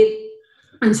AG,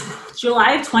 in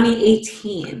July of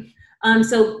 2018,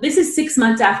 so this is 6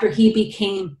 months after he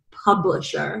became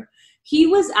publisher, he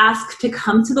was asked to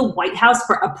come to the White House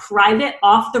for a private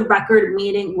off-the-record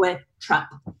meeting with Trump.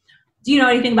 Do you know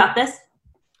anything about this?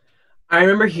 I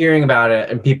remember hearing about it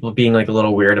and people being like a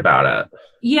little weird about it.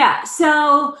 Yeah.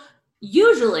 So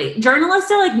usually journalists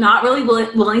are like not really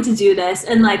willing to do this.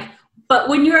 And like, but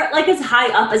when you're like as high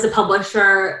up as a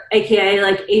publisher, AKA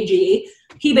like AG,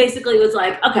 he basically was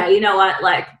like, okay, you know what?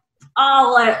 Like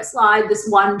I'll let it slide this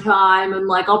one time and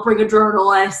like, I'll bring a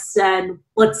journalist and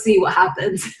let's see what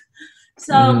happens.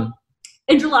 So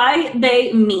in July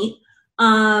they meet.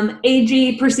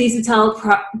 AG proceeds to tell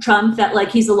Trump that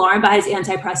like he's alarmed by his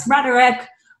anti-press rhetoric.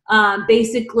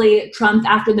 Basically, Trump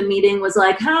after the meeting was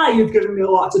like, you've given me a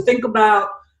lot to think about.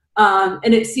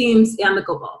 And it seems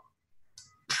amicable.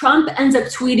 Trump ends up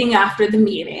tweeting after the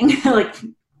meeting, like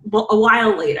a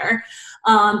while later,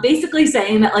 basically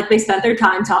saying that like they spent their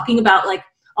time talking about like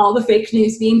all the fake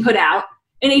news being put out.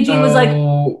 And AG was like,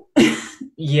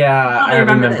 yeah, I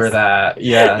remember that.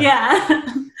 Yeah. Yeah.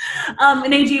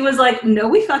 And AG was like, no,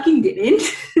 we fucking didn't.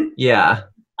 Yeah.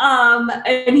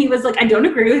 And he was like, I don't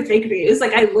agree with fake news.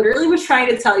 Like, I literally was trying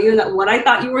to tell you that what I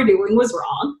thought you were doing was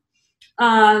wrong.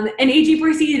 And AG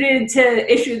proceeded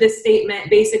to issue this statement,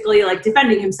 basically like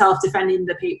defending himself, defending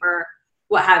the paper,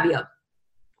 what have you.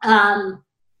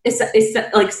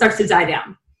 It like starts to die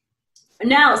down.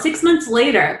 Now, 6 months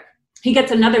later, he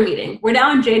gets another meeting. We're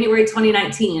now in January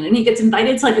 2019, and he gets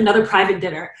invited to like another private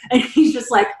dinner. And he's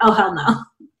just like, oh, hell no.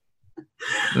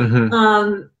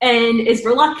 And is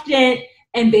reluctant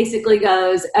and basically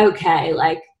goes, okay,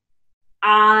 like,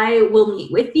 I will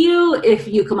meet with you if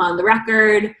you come on the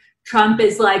record. Trump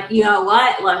is like, you know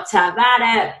what? Let's have at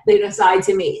it. They decide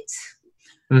to meet.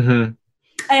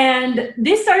 And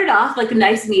this started off like a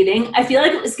nice meeting. I feel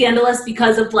like it was scandalous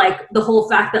because of like the whole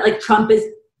fact that like Trump is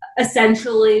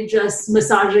essentially just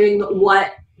massaging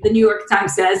what the New York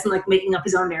Times says and like making up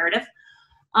his own narrative.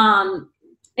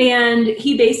 And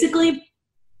he basically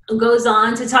goes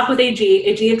on to talk with AG.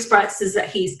 AG expresses that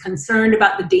he's concerned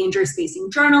about the dangers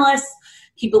facing journalists.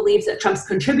 He believes that Trump's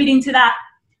contributing to that.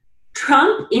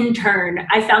 Trump, in turn,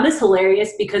 I found this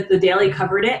hilarious because The Daily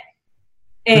covered it.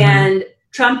 And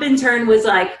Trump, in turn, was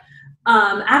like,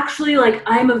 actually, like,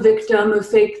 I'm a victim of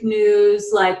fake news.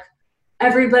 Like,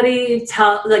 everybody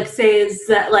says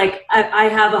that, like, I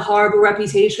have a horrible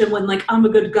reputation when, like, I'm a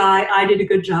good guy. I did a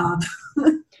good job.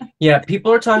 Yeah,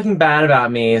 people are talking bad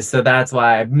about me, so that's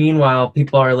why. Meanwhile,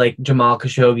 people are like, Jamal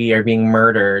Khashoggi are being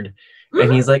murdered.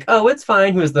 And he's like, oh, it's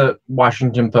fine. He was the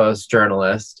Washington Post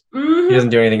journalist. He doesn't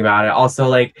do anything about it. Also,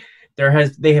 like,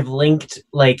 they have linked,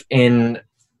 like, in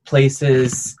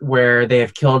places where they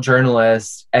have killed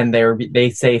journalists and they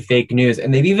say fake news.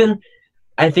 And they've even,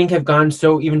 I think, have gone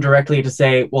so even directly to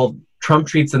say, well, Trump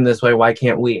treats them this way. Why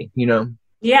can't we? You know?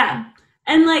 Yeah.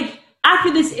 And, like,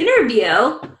 after this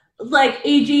interview, like,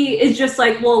 AG is just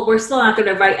like, well, we're still not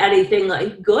going to write anything,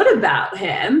 like, good about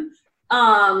him.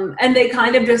 And they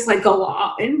kind of just like go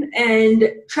on.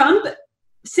 And Trump,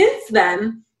 since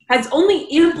then, has only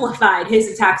amplified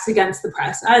his attacks against the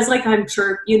press, as like I'm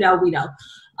sure you know, we know.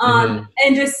 And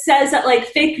just says that like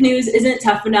fake news isn't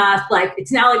tough enough. Like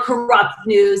it's now like corrupt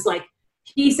news. Like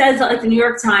he says that like the New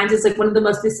York Times is like one of the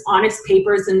most dishonest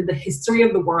papers in the history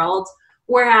of the world.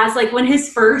 Whereas like when his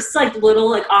first like little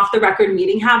like off the record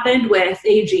meeting happened with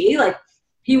AG, like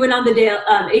he went on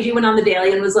the AG went on the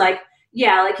Daily and was like,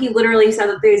 yeah, like he literally said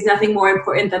that there's nothing more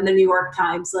important than the New York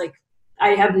Times. Like I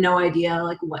have no idea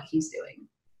like what he's doing.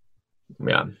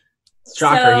 Yeah.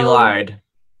 Shocker, he lied.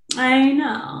 I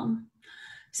know.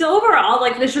 So overall,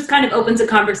 like this just kind of opens a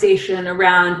conversation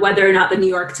around whether or not the New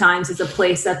York Times is a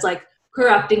place that's like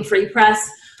corrupting free press.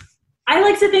 I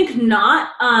like to think not,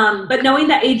 but knowing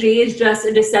that AG is just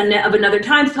a descendant of another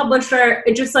Times publisher,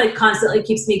 it just like constantly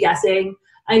keeps me guessing.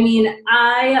 I mean,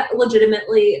 I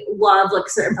legitimately love like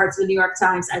certain parts of the New York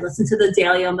Times. I listen to the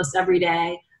Daily almost every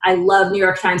day. I love New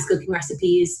York Times cooking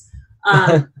recipes.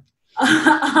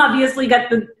 Obviously get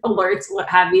the alerts, what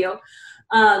have you.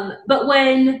 But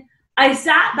when I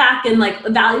sat back and like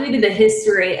evaluated the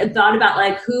history and thought about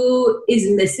like who is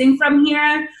missing from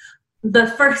here, the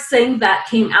first thing that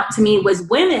came out to me was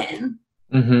women.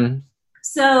 Mm-hmm.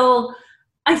 So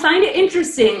I find it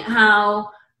interesting how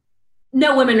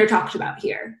no women are talked about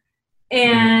here.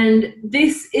 And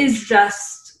this is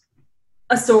just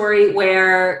a story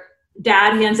where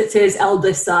dad hands it to his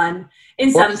eldest son in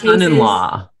some cases.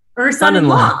 Son-in-law. Or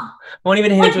son-in-law. Won't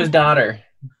even hand it to his daughter.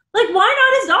 Like, why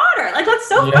not his daughter? Like, that's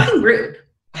so fucking rude.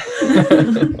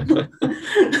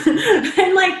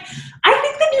 And like, I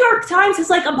think the New York Times has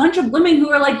like a bunch of women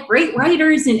who are like great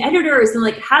writers and editors and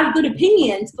like have good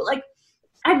opinions, but like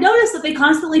I've noticed that they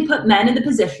constantly put men in the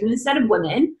position instead of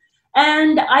women.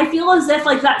 And I feel as if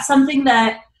like that's something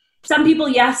that some people,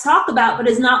 yes, talk about, but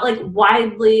is not like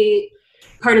widely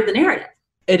part of the narrative.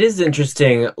 It is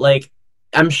interesting. Like,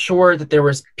 I'm sure that there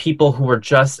was people who were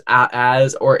just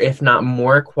as, or if not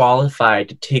more qualified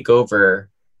to take over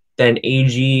than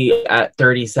AG at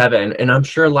 37. And I'm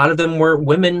sure a lot of them were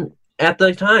women at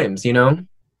the Times, you know?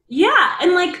 Yeah.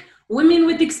 And like women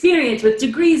with experience, with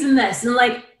degrees in this. And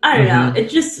like, I don't know, it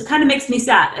just kind of makes me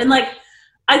sad. And like,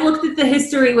 I looked at the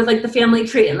history with like the family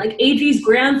tree, and like AG's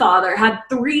grandfather had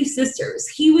 3 sisters.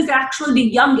 He was actually the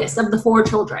youngest of the 4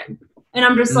 children. And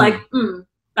I'm just like,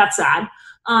 that's sad.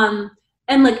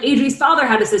 And like AG's father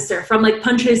had a sister from like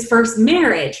Punch's first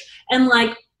marriage. And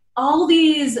like all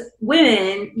these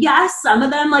women, yes, some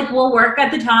of them like will work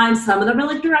at the Times, some of them are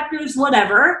like directors,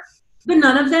 whatever, but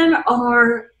none of them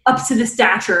are up to the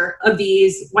stature of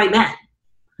these white men.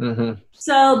 Mm-hmm.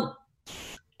 So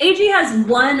AG has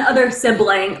one other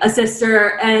sibling, a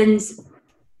sister, and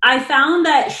I found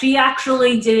that she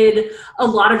actually did a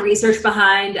lot of research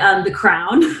behind The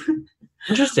Crown.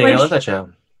 Interesting. I love that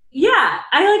show. Yeah,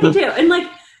 I like it too. And like,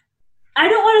 I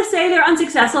don't want to say they're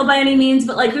unsuccessful by any means,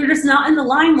 but like they're just not in the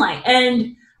limelight.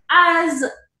 And as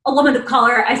a woman of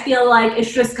color, I feel like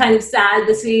it's just kind of sad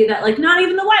to see that like not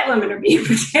even the white women are being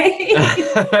portrayed.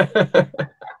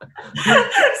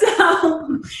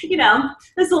 So, you know,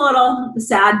 it's a little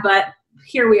sad, but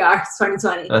here we are, it's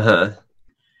 2020. Uh-huh.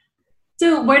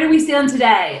 So where do we stand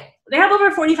today? They have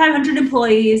over 4,500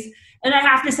 employees, and I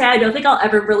have to say, I don't think I'll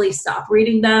ever really stop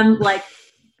reading them. Like,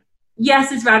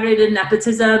 yes, it's rooted in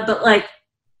nepotism, but like,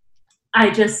 I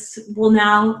just will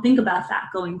now think about that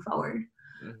going forward.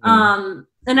 Mm-hmm.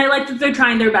 And I like that they're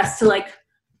trying their best to like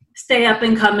stay up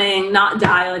and coming, not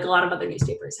die like a lot of other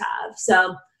newspapers have.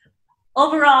 So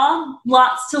overall,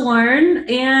 lots to learn,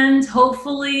 and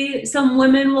hopefully some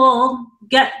women will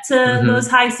get to those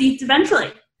high seats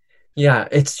eventually. Yeah,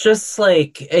 it's just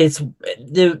like, it's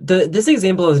this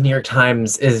example of the New York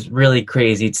Times is really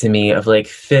crazy to me, of like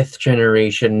 5th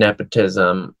generation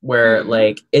nepotism, where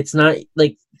like it's not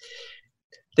like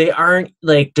they aren't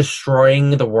like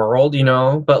destroying the world, you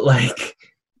know, but like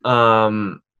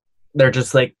they're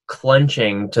just like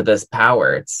clenching to this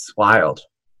power. It's wild.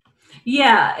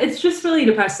 Yeah, it's just really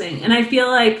depressing. And I feel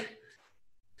like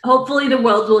hopefully the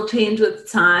world will change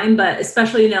with time, but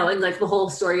especially knowing like the whole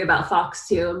story about Fox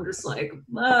too, I'm just like,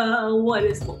 what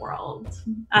is the world?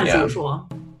 As usual.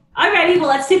 Alrighty, well,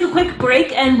 let's take a quick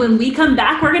break, and when we come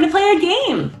back, we're going to play a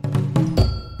game.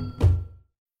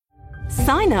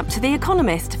 Sign up to The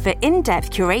Economist for in-depth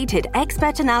curated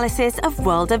expert analysis of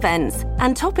world events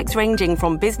and topics ranging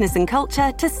from business and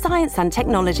culture to science and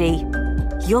technology.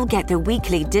 You'll get the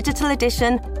weekly digital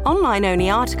edition, online-only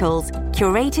articles,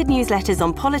 curated newsletters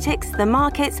on politics, the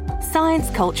markets, science,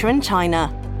 culture, and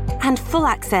China, and full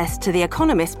access to The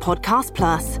Economist Podcast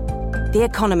Plus. The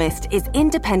Economist is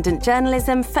independent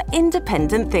journalism for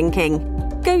independent thinking.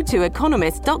 Go to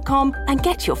economist.com and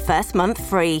get your first month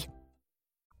free.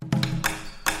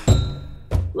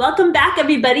 Welcome back,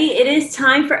 everybody. It is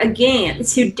time for a game.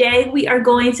 Today, we are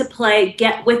going to play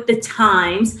Get With the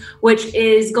Times, which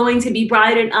is going to be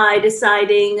Brian and I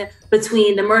deciding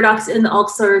between the Murdochs and the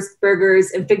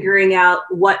Augsburgers and figuring out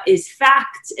what is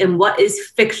fact and what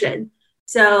is fiction.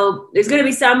 So there's going to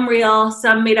be some real,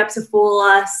 some made up to fool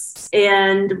us,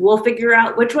 and we'll figure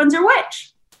out which ones are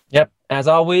which. Yep. As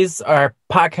always, our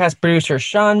podcast producer,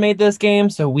 Sean, made this game,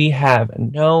 so we have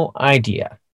no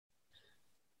idea.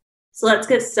 So let's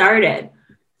get started.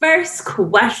 First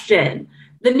question.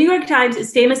 The New York Times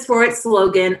is famous for its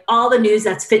slogan, all the news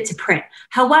that's fit to print.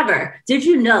 However, did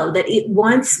you know that it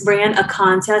once ran a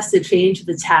contest to change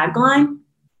the tagline?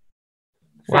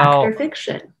 Fact or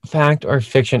fiction? Fact or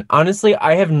fiction? Honestly,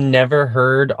 I have never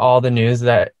heard all the news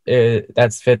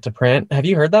that's fit to print. Have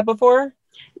you heard that before?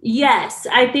 Yes,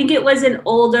 I think it was an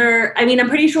older, I'm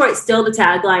pretty sure it's still the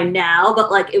tagline now,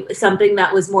 but like it was something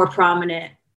that was more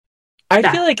prominent. I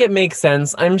feel like it makes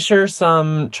sense. I'm sure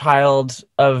some child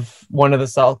of one of the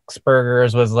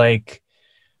Sulzbergers was like,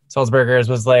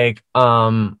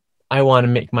 I want to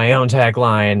make my own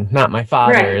tagline, not my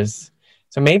father's. Right.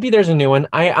 So maybe there's a new one.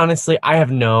 I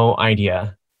have no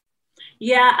idea.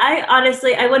 Yeah,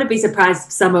 I wouldn't be surprised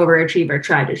if some overachiever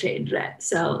tried to change it.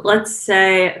 So let's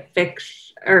say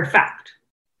fiction or fact.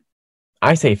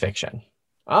 I say fiction.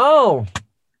 Oh,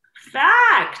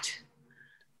 fact.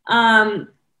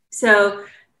 So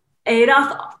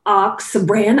Adolph Ochs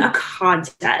ran a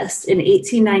contest in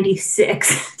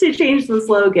 1896 to change the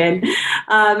slogan.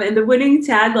 And the winning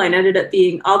tagline ended up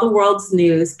being all the world's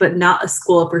news, but not a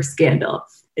school for scandal.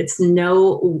 It's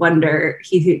no wonder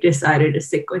he decided to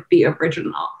stick with the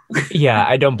original. Yeah,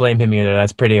 I don't blame him either.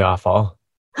 That's pretty awful.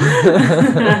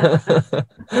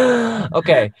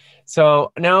 Okay,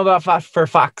 so now about Fox.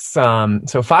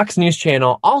 So Fox News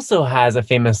Channel also has a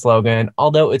famous slogan,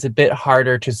 although it's a bit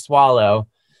harder to swallow.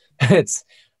 It's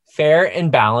fair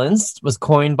and balanced, was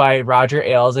coined by Roger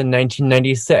Ailes in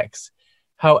 1996.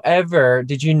 However,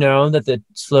 did you know that the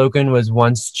slogan was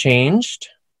once changed?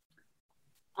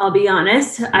 I'll be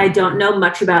honest, I don't know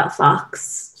much about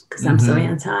Fox because I'm so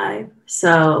anti.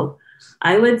 So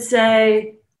I would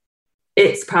say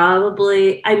it's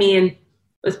probably,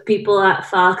 with people at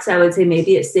Fox, I would say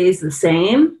maybe it stays the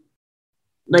same.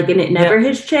 Like, and it never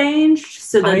has changed.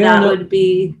 So then that would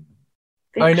be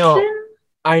fiction.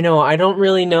 I know. I don't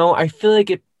really know. I feel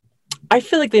like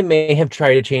they may have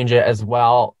tried to change it as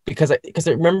well because I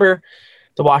remember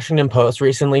the Washington Post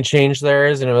recently changed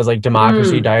theirs and it was like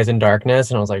democracy dies in darkness.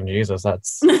 And I was like, Jesus,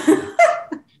 that's a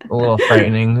little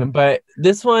frightening. But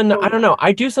this one, I don't know.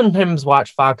 I do sometimes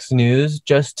watch Fox News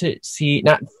just to see,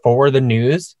 not for the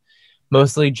news,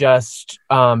 mostly just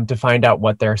to find out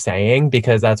what they're saying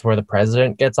because that's where the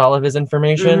president gets all of his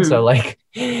information. So like,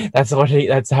 that's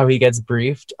how he gets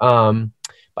briefed.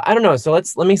 But I don't know. So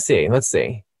let me see. Let's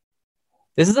see.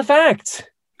 This is a fact.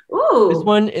 Ooh. This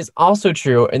one is also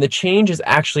true. And the change is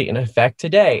actually in effect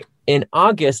today. In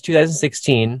August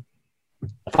 2016,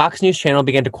 Fox News Channel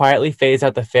began to quietly phase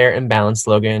out the fair and balanced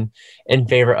slogan in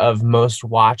favor of most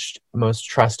watched, most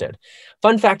trusted.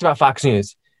 Fun fact about Fox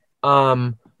News.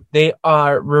 They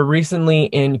were recently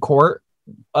in court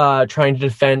trying to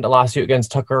defend a lawsuit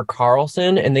against Tucker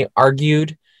Carlson. And they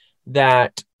argued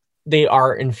that they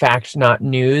are, in fact, not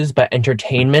news, but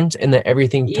entertainment, and that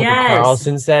everything Tucker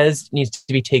Carlson says needs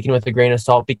to be taken with a grain of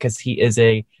salt because he is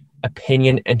a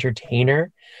opinion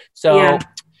entertainer. So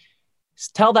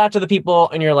tell that to the people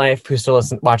in your life who still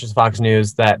watches Fox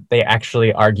News that they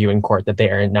actually argue in court that they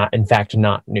are not, in fact,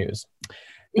 not news.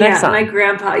 Next time. My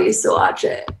grandpa used to watch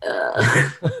it.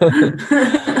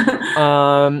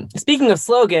 Speaking of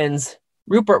slogans,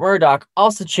 Rupert Murdoch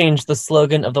also changed the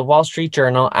slogan of the Wall Street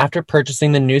Journal after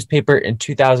purchasing the newspaper in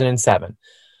 2007.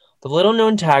 The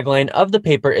little-known tagline of the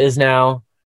paper is now,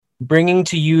 bringing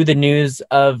to you the news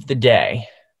of the day.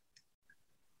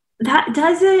 That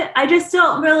does it. I just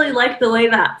don't really like the way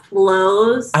that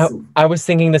flows. I was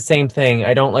thinking the same thing.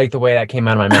 I don't like the way that came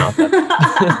out of my mouth.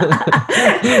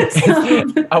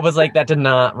 I was like, that did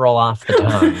not roll off the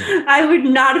tongue. I would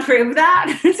not approve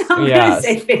that. So I'm going to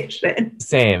say fiction.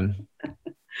 Same.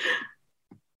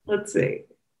 Let's see.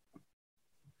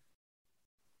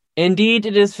 Indeed,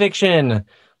 it is fiction.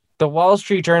 The Wall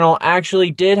Street Journal actually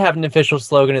did have an official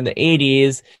slogan in the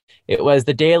 80s. It was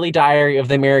the Daily Diary of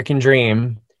the American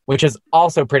Dream, which is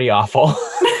also pretty awful.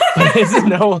 But it's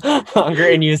no longer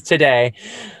in use today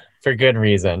for good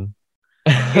reason.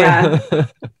 Yeah,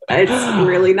 it's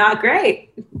really not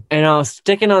great. And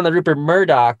sticking on the Rupert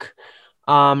Murdoch,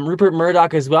 Rupert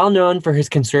Murdoch is well known for his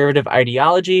conservative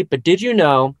ideology, but did you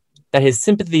know that his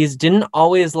sympathies didn't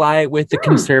always lie with the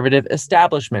conservative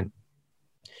establishment?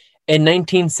 In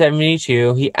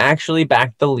 1972, he actually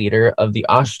backed the leader of the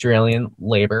Australian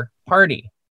Labour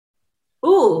Party.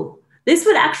 Ooh, this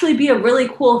would actually be a really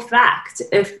cool fact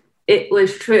if it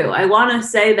was true. I want to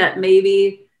say that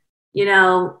maybe,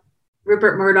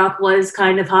 Rupert Murdoch was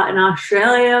kind of hot in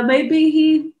Australia, maybe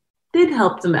he did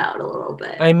help them out a little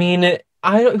bit. I mean,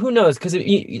 who knows? Because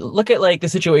you look at like the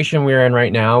situation we're in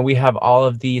right now, we have all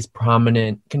of these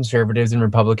prominent conservatives and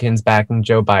Republicans backing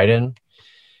Joe Biden.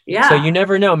 Yeah. So you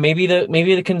never know. Maybe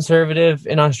the conservative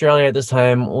in Australia at this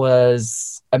time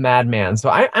was a madman. So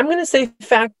I'm going to say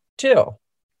fact too.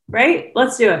 Right?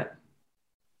 Let's do it.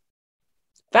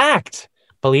 Fact.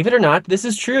 Believe it or not, this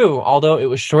is true, although it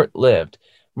was short-lived.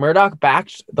 Murdoch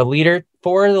backed the leader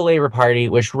for the Labour Party,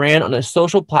 which ran on a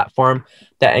social platform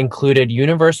that included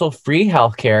universal free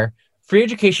healthcare, free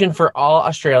education for all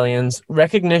Australians,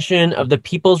 recognition of the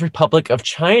People's Republic of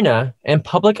China, and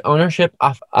public ownership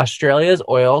of Australia's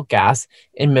oil, gas,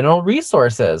 and mineral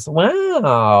resources.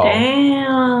 Wow.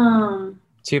 Damn.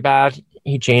 Too bad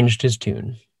he changed his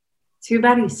tune. Too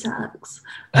bad he sucks.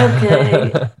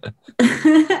 Okay.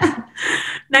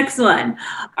 Next one.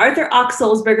 Arthur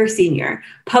Ochselsberger Sr.,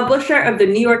 publisher of the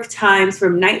New York Times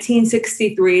from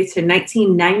 1963 to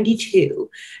 1992,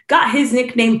 got his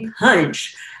nickname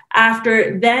Punch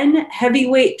after then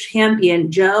heavyweight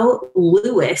champion Joe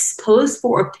Louis posed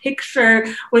for a picture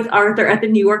with Arthur at the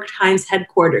New York Times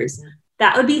headquarters.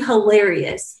 That would be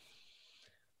hilarious.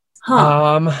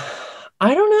 Huh.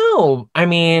 I don't know. I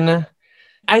mean,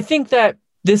 I think that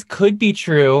this could be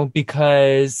true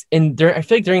because I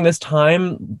feel like during this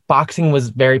time, boxing was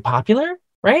very popular,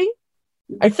 right?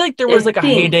 I feel like there was like a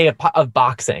heyday of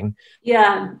boxing.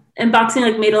 Yeah. And boxing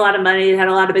like made a lot of money. It had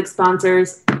a lot of big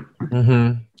sponsors.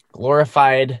 Mm-hmm.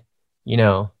 Glorified,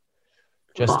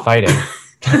 just fighting.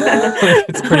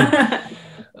 It's pretty...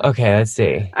 Okay, let's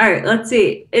see. All right, let's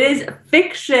see. It is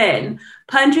fiction.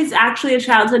 Punch is actually a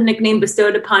childhood nickname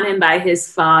bestowed upon him by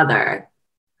his father.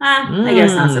 I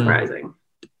guess not surprising.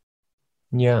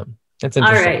 Yeah, that's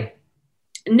interesting. All right.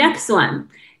 Next one.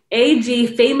 AG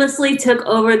famously took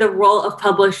over the role of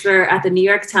publisher at the New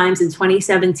York Times in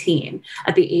 2017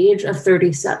 at the age of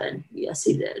 37. Yes,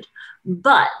 he did.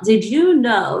 But did you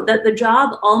know that the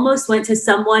job almost went to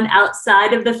someone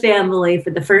outside of the family for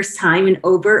the first time in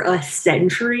over a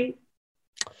century?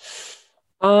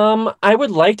 I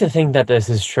would like to think that this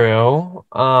is true.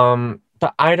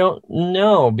 But I don't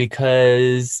know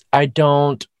because I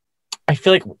feel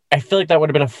like that would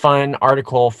have been a fun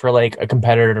article for like a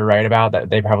competitor to write about that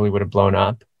they probably would have blown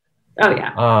up. Oh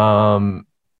yeah.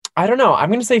 I don't know. I'm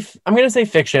gonna say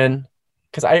fiction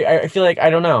because I feel like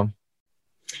I don't know.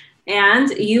 And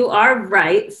you are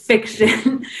right,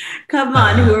 fiction. Come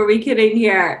on, who are we kidding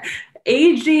here?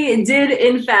 AG did,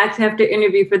 in fact, have to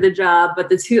interview for the job, but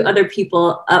the two other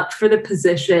people up for the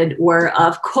position were,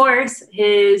 of course,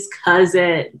 his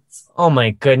cousins. Oh, my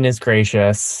goodness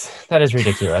gracious. That is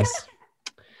ridiculous.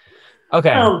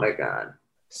 Okay. Oh, my God.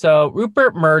 So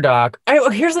Rupert Murdoch,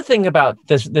 here's the thing about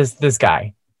this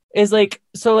guy is like,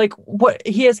 so like what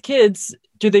he has kids,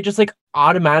 do they just like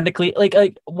automatically like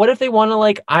what if they want to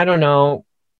like, I don't know,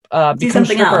 become a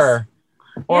stripper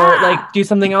or like do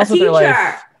something else with their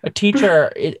life? A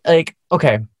teacher.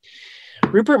 Okay.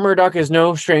 Rupert Murdoch is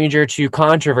no stranger to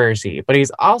controversy, but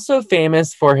he's also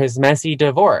famous for his messy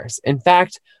divorce. In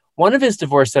fact, one of his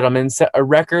divorce settlements set a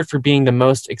record for being the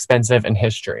most expensive in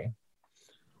history.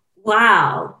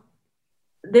 Wow.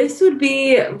 This would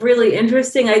be really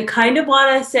interesting. I kind of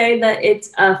want to say that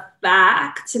it's a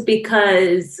fact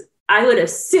because I would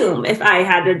assume if I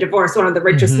had to divorce one of the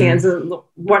richest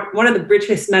one of the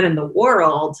richest men in the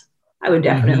world, I would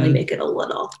definitely make it a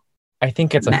little. I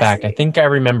think it's messy. A fact. I think I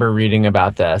remember reading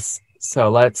about this. So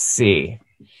let's see.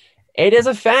 It is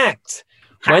a fact.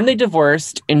 When they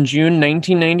divorced in June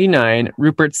 1999,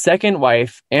 Rupert's second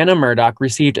wife, Anna Murdoch,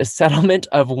 received a settlement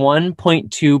of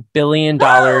 $1.2 billion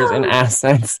in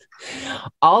assets.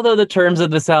 Although the terms of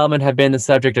the settlement have been the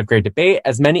subject of great debate,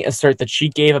 as many assert that she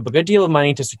gave up a good deal of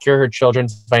money to secure her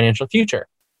children's financial future.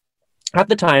 At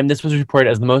the time, this was reported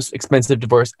as the most expensive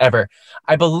divorce ever.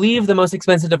 I believe the most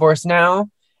expensive divorce now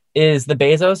is the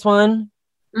Bezos one.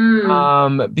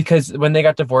 Because when they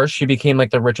got divorced, she became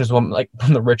like the richest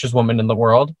woman in the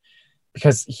world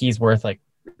because he's worth like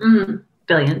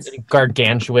billions, a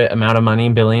gargantuan amount of money,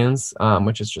 billions,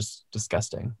 which is just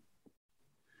disgusting.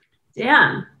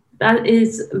 Damn, that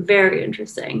is very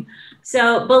interesting.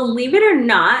 So believe it or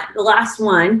not, the last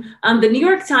one, the New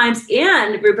York Times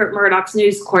and Rupert Murdoch's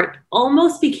News Corp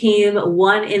almost became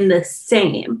one in the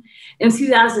same. In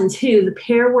 2002, the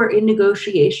pair were in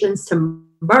negotiations to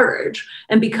merge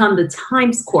and become the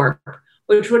Times Corp,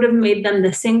 which would have made them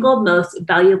the single most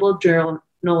valuable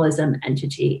journalism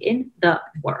entity in the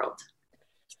world.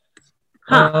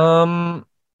 That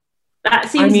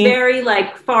seems very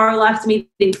like far left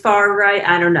meeting far right.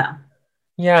 I don't know.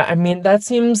 Yeah, I mean that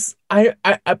seems. I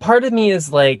part of me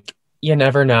is like you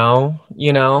never know,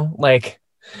 like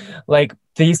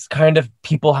these kind of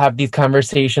people have these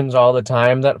conversations all the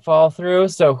time that fall through.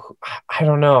 So I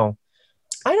don't know.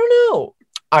 I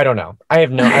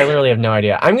literally have no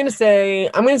idea. I'm going to say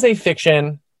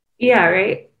fiction. Yeah,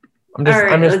 right. I'm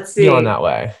just feeling that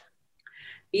way.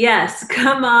 Yes,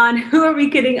 come on. Who are we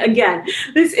kidding? Again,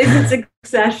 this isn't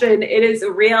Succession. It is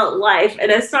real life.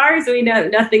 And as far as we know,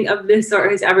 nothing of this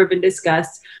sort has ever been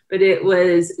discussed, but it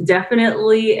was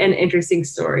definitely an interesting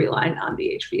storyline on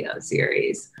the HBO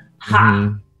series.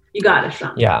 Ha! You got it,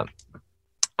 Sean. Yeah.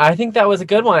 I think that was a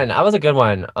good one. I love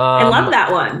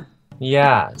that one.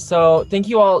 Yeah. So thank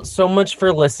you all so much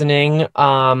for listening.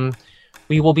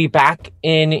 We will be back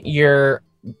in your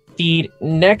feed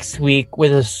next week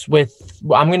with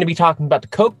I'm going to be talking about the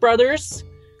Koch brothers.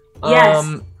 Yes.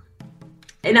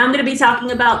 And I'm going to be talking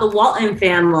about the Walton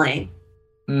family.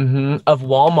 Of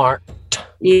Walmart.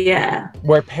 Yeah.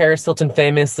 Where Paris Hilton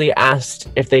famously asked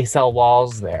if they sell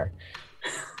walls there.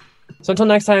 So until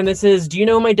next time, this is Do You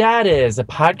Know Who My Dad Is? A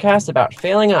podcast about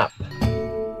failing up.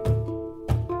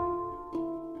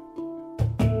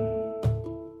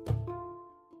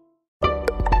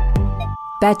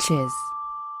 Betches.